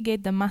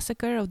instigated the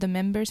massacre of the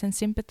members and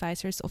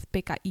sympathizers of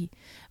PKI,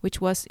 which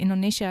was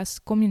Indonesia's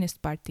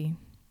Communist Party.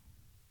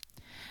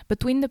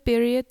 Between the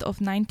period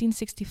of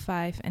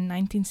 1965 and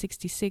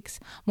 1966,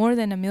 more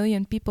than 1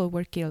 million people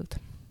were killed.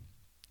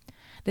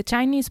 The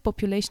Chinese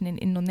population in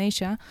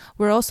Indonesia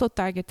were also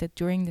targeted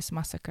during this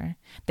massacre,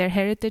 their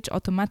heritage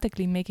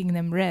automatically making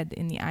them red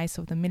in the eyes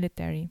of the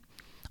military.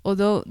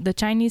 Although the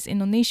Chinese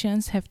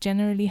Indonesians have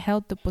generally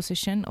held the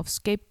position of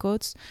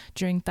scapegoats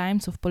during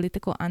times of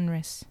political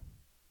unrest.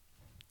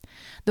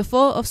 The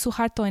fall of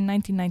Suharto in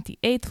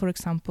 1998, for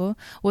example,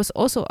 was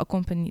also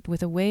accompanied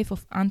with a wave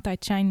of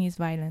anti-Chinese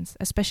violence,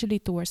 especially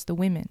towards the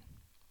women.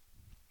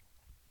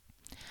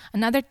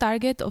 Another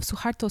target of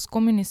Suharto's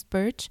communist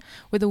purge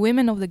were the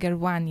women of the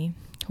Gerwani,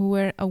 who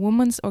were a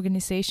women's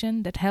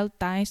organization that held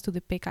ties to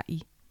the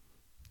PKI.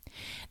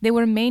 They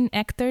were main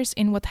actors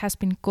in what has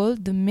been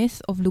called the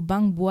myth of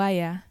Lubang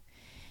Buaya.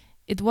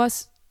 It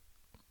was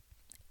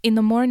in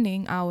the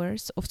morning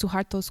hours of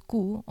Suharto's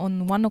coup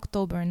on 1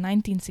 October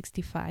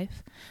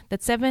 1965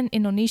 that 7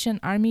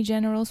 Indonesian army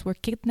generals were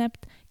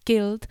kidnapped,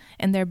 killed,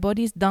 and their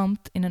bodies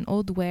dumped in an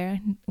old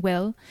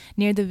well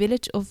near the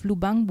village of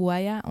Lubang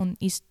Buaya on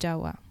East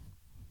Java.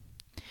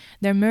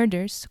 Their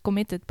murders,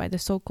 committed by the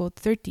so-called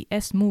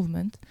 30S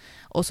movement,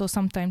 also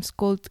sometimes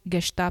called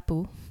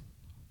Gestapo,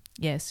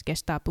 yes,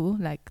 Gestapo,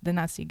 like the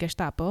Nazi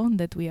Gestapo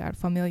that we are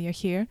familiar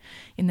here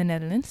in the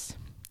Netherlands.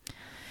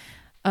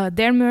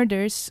 Their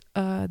murders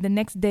the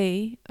next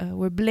day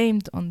were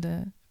blamed on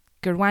the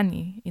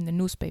Gerwani in the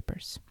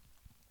newspapers.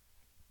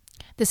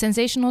 The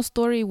sensational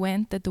story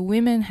went that the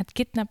women had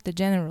kidnapped the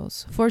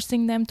generals,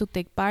 forcing them to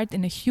take part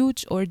in a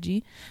huge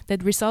orgy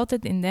that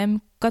resulted in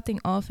them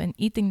cutting off and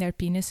eating their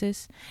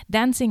penises,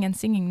 dancing and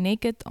singing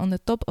naked on the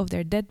top of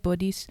their dead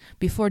bodies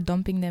before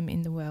dumping them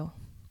in the well.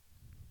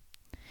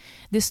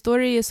 This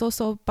story is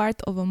also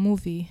part of a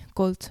movie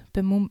called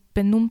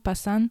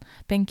Penumpasan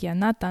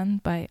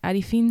Pengkhianatan by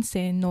Arifin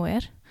C. Noer,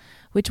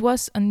 which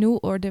was a New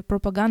Order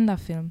propaganda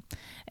film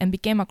and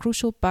became a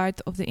crucial part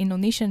of the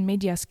Indonesian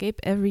mediascape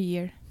every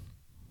year.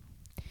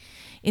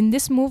 In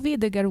this movie,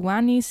 the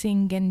Gerwani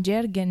sing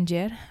Genjer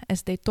Genjer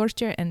as they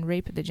torture and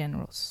rape the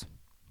generals.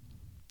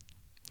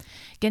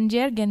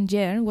 Genjer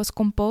Genjer was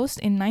composed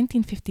in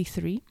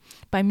 1953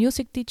 by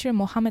music teacher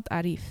Muhammad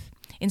Arif,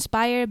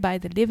 inspired by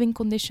the living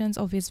conditions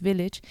of his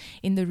village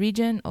in the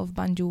region of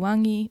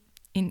Banjuwangi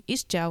in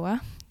East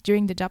Java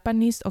during the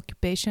Japanese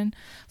occupation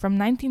from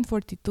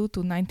 1942 to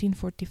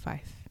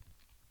 1945.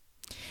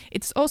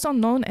 It's also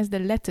known as the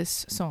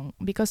lettuce song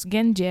because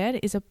genjer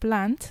is a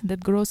plant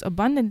that grows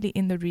abundantly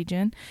in the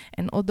region,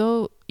 and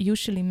although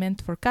usually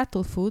meant for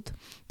cattle food,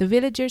 the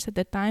villagers at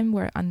the time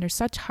were under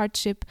such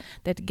hardship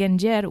that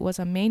genjer was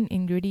a main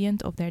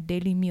ingredient of their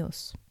daily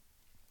meals.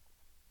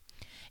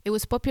 It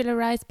was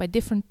popularized by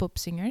different pop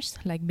singers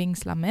like Bing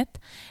Slamet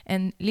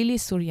and Lili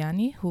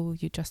Suryani, who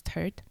you just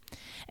heard,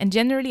 and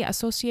generally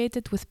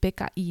associated with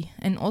PKI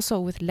and also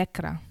with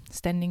LEKRA,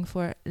 standing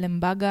for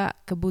Lembaga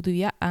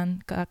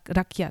Kebudayaan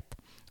Rakyat,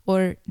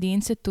 or the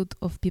Institute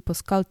of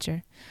People's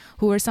Culture,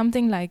 who were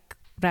something like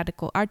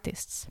radical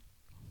artists.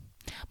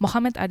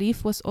 Muhammad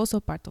Arif was also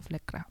part of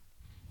LEKRA.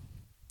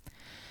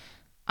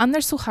 Under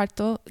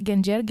Suharto,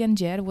 Genjer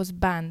Genjer was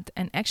banned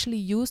and actually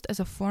used as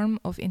a form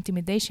of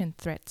intimidation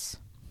threats.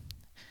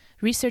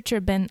 Researcher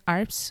Ben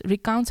Arps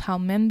recounts how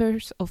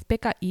members of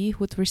PKI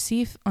would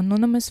receive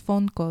anonymous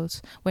phone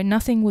calls where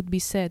nothing would be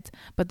said,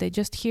 but they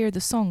just hear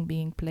the song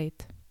being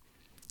played.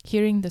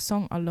 Hearing the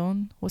song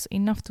alone was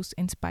enough to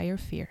inspire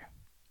fear.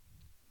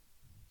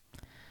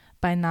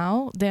 By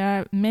now, there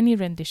are many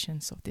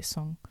renditions of this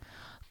song.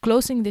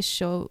 Closing this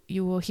show,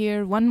 you will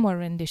hear one more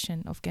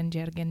rendition of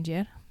Genjer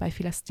Genjer by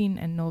Philistine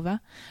and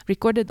Nova,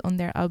 recorded on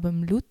their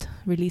album Lut,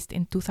 released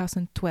in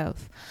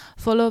 2012,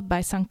 followed by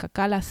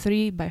Sangkakala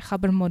 3 by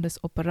Habermodus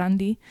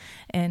Operandi,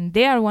 and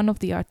they are one of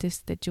the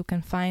artists that you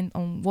can find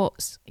on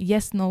Wok's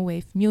Yes No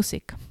Wave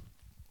Music.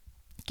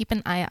 Keep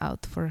an eye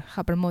out for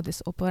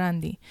Habermodus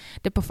Operandi.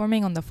 They're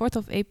performing on the 4th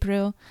of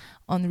April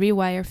on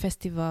Rewire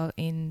Festival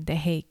in The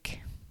Hague.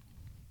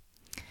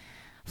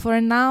 For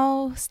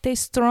now, stay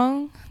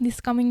strong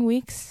these coming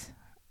weeks.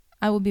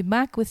 I will be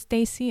back with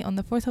Stacy on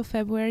the 4th of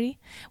February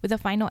with the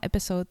final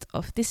episode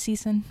of this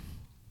season.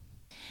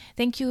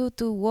 Thank you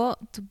to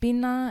Wok, to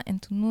Binna,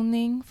 and to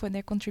Nuning for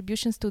their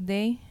contributions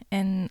today.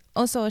 And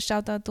also a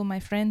shout out to my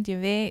friend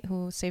Yeve,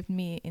 who saved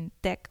me in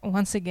tech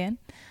once again.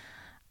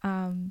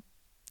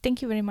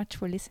 Thank you very much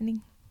for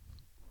listening.